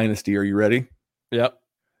into Dynasty. Are you ready? Yep.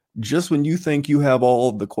 Just when you think you have all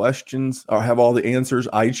of the questions or have all the answers,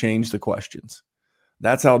 I change the questions.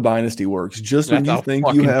 That's how Dynasty works. Just when you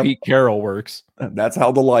think you have Pete Carroll works. That's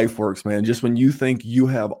how the life works, man. Just when you think you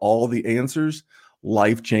have all the answers,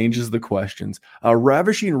 life changes the questions.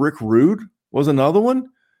 Ravishing Rick Rude was another one.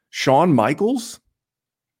 Shawn Michaels.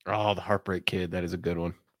 Oh, the Heartbreak Kid. That is a good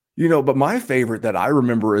one. But my favorite that I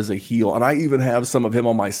remember as a heel, and I even have some of him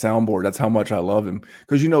on my soundboard. That's how much I love him.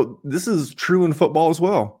 Because, this is true in football as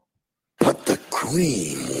well. But the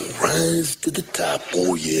cream will rise to the top.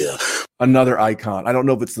 Oh, yeah. Another icon. I don't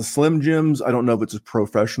know if it's the Slim Jims. I don't know if it's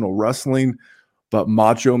professional wrestling. But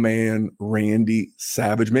Macho Man Randy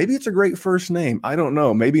Savage. Maybe it's a great first name. I don't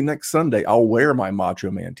know. Maybe next Sunday I'll wear my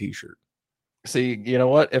Macho Man t-shirt. See, you know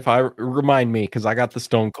what? If I remind me, because I got the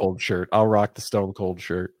Stone Cold shirt, I'll rock the Stone Cold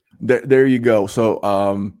shirt. There you go. So,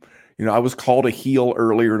 I was called a heel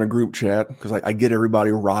earlier in a group chat because I get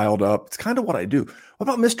everybody riled up. It's kind of what I do. What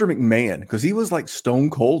about Mr. McMahon? Because he was like Stone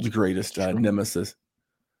Cold's greatest nemesis.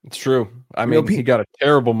 It's true. He got a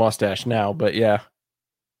terrible mustache now, but yeah.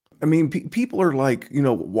 People are like,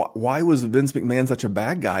 why was Vince McMahon such a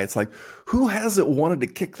bad guy? It's like, who hasn't wanted to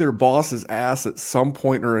kick their boss's ass at some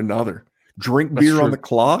point or another? Drink beer on the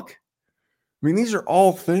clock? These are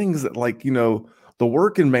all things that, the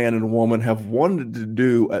working man and woman have wanted to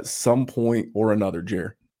do at some point or another,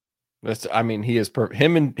 Jer. He is perfect.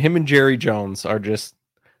 Him and Jerry Jones are just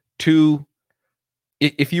two.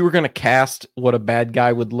 If you were going to cast what a bad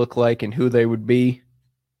guy would look like and who they would be,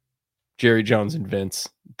 Jerry Jones and Vince.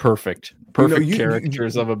 Perfect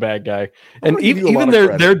caricatures of a bad guy. And even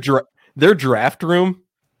their draft room,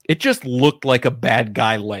 it just looked like a bad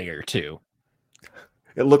guy lair too.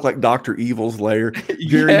 It looked like Dr. Evil's lair.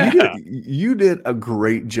 Jerry, Yeah. you did a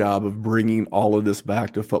great job of bringing all of this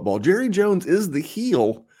back to football. Jerry Jones is the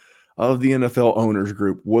heel of the NFL owners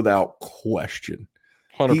group without question.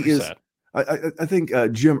 100%. He is. I think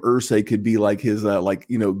Jim Irsay could be like his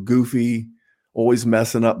goofy, always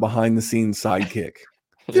messing up behind the scenes sidekick.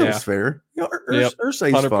 Feels fair.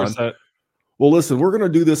 Irsay's fun. Well, listen, we're going to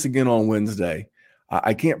do this again on Wednesday.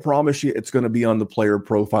 I can't promise you it's going to be on the Player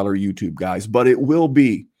Profiler YouTube, guys, but it will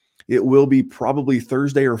be. It will be probably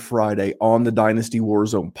Thursday or Friday on the Dynasty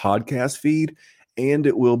WarZone podcast feed, and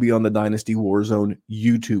it will be on the Dynasty WarZone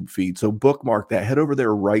YouTube feed. So bookmark that. Head over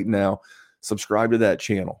there right now. Subscribe to that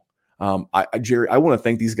channel. Jerry, I want to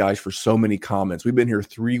thank these guys for so many comments. We've been here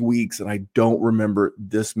 3 weeks, and I don't remember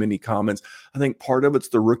this many comments. I think part of it's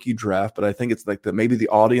the rookie draft, but I think it's like that maybe the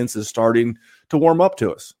audience is starting to warm up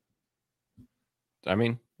to us. I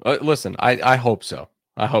mean, listen, I hope so.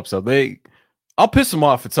 I hope so. I'll piss them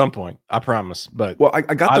off at some point. I promise. But I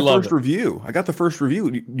got the first review. I got the first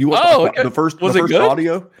review. You want the first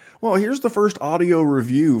audio? Well, here's the first audio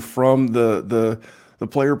review from the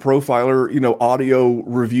Player Profiler, audio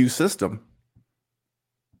review system.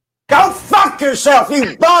 Go fuck yourself,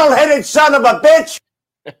 you bald-headed son of a bitch!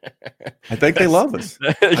 I think they love us.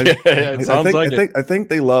 I think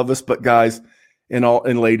they love us, but guys,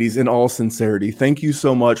 and ladies, in all sincerity, thank you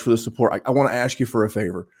so much for the support. I want to ask you for a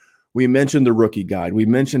favor. We mentioned the rookie guide. We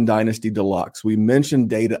mentioned Dynasty Deluxe. We mentioned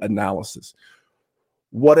data analysis.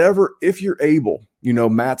 Whatever, if you're able,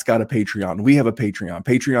 Matt's got a Patreon. We have a Patreon,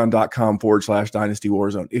 patreon.com/Dynasty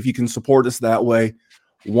WarZone. If you can support us that way,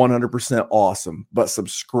 100% awesome. But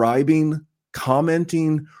subscribing,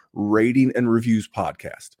 commenting, rating, and reviews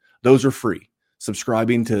podcast, those are free.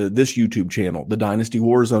 Subscribing to this YouTube channel, the Dynasty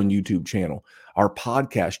WarZone YouTube channel, our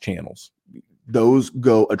podcast channels, those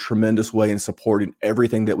go a tremendous way in supporting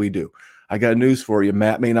everything that we do. I got news for you.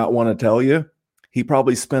 Matt may not want to tell you. He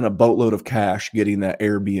probably spent a boatload of cash getting that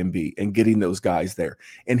Airbnb and getting those guys there.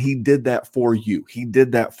 And he did that for you. He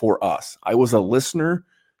did that for us. I was a listener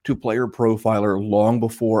to Player Profiler long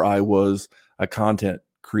before I was a content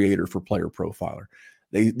creator for Player Profiler.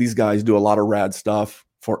 These guys do a lot of rad stuff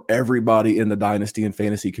for everybody in the Dynasty and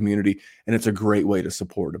fantasy community, and it's a great way to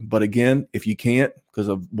support them. But again, if you can't because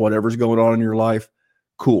of whatever's going on in your life,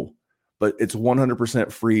 cool. But it's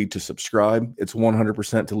 100% free to subscribe. It's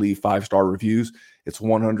 100% to leave 5-star reviews. It's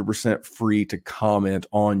 100% free to comment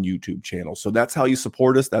on YouTube channels. So that's how you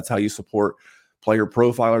support us. That's how you support Player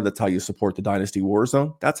Profiler. That's how you support the Dynasty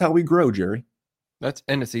WarZone. That's how we grow, Jerry.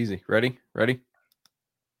 And it's easy. Ready?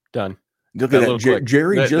 Done. Look at that.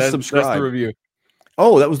 Jerry just subscribed. That's the review.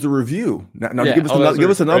 Oh, that was the review. Now give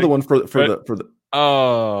us another one for the.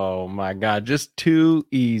 Oh my God, just too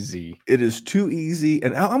easy. It is too easy.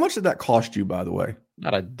 And how much did that cost you, by the way?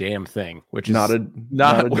 Not a damn thing. Which is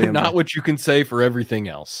not what you can say for everything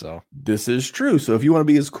else. So this is true. So if you want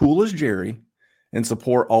to be as cool as Jerry and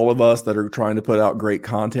support all of us that are trying to put out great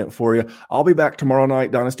content for you, I'll be back tomorrow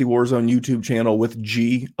night, Dynasty WarZone YouTube channel with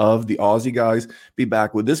G of the Aussie guys. Be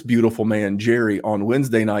back with this beautiful man, Jerry, on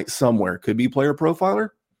Wednesday night somewhere. Could be Player Profiler,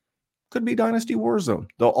 could be Dynasty WarZone.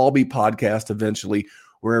 They'll all be podcast eventually,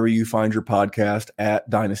 wherever you find your podcast at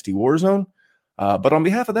Dynasty WarZone. But on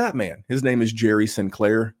behalf of that man, his name is Jerry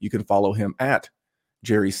Sinclair. You can follow him at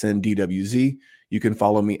Jerry Sin DWZ. You can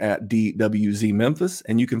follow me at DWZ Memphis,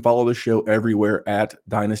 and you can follow the show everywhere at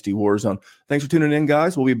Dynasty WarZone. Thanks for tuning in,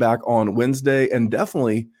 guys. We'll be back on Wednesday and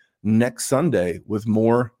definitely next Sunday with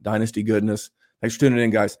more Dynasty goodness. Thanks for tuning in,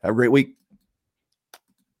 guys. Have a great week.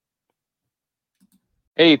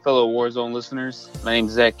 Hey, fellow WarZone listeners. My name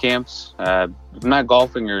is Zach Camps. If I'm not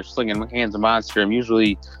golfing or slinging my hands of monster, I'm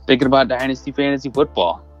usually thinking about Dynasty Fantasy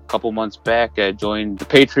Football. A couple months back, I joined the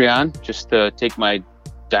Patreon just to take my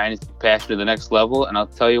Dynasty passion to the next level, and I'll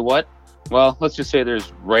tell you what, well, let's just say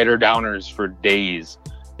there's writer downers for days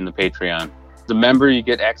in the Patreon. As a member, you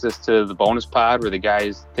get access to the bonus pod where the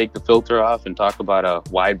guys take the filter off and talk about a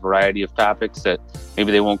wide variety of topics that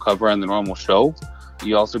maybe they won't cover on the normal show.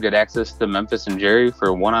 You also get access to Memphis and Jerry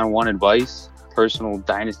for one-on-one advice, personal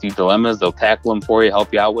Dynasty dilemmas. They'll tackle them for you,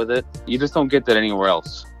 help you out with it. You just don't get that anywhere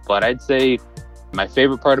else. But I'd say my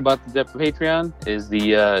favorite part about the Patreon is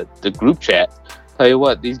the group chat. Tell you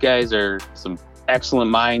what, these guys are some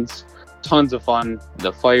excellent minds, tons of fun.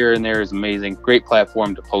 The fire in there is amazing. Great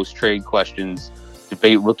platform to post trade questions,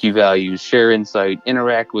 debate rookie values, share insight,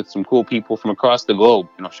 interact with some cool people from across the globe.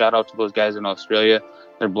 Shout out to those guys in Australia.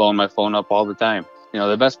 They're blowing my phone up all the time.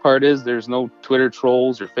 The best part is there's no Twitter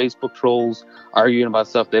trolls or Facebook trolls arguing about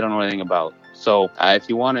stuff they don't know anything about. So if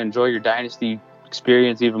you want to enjoy your Dynasty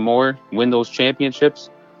experience even more, win those championships,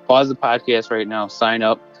 pause the podcast right now, sign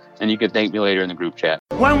up, and you can thank me later in the group chat.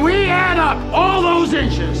 When we add up all those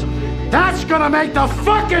inches, that's gonna make the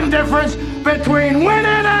fucking difference between winning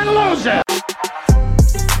and losing.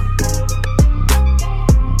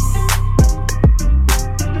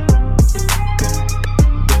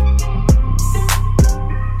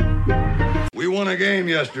 We won a game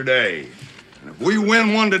yesterday. And if we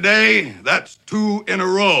win one today, that's 2 in a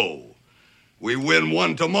row. We win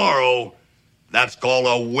one tomorrow, that's called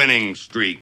a winning streak.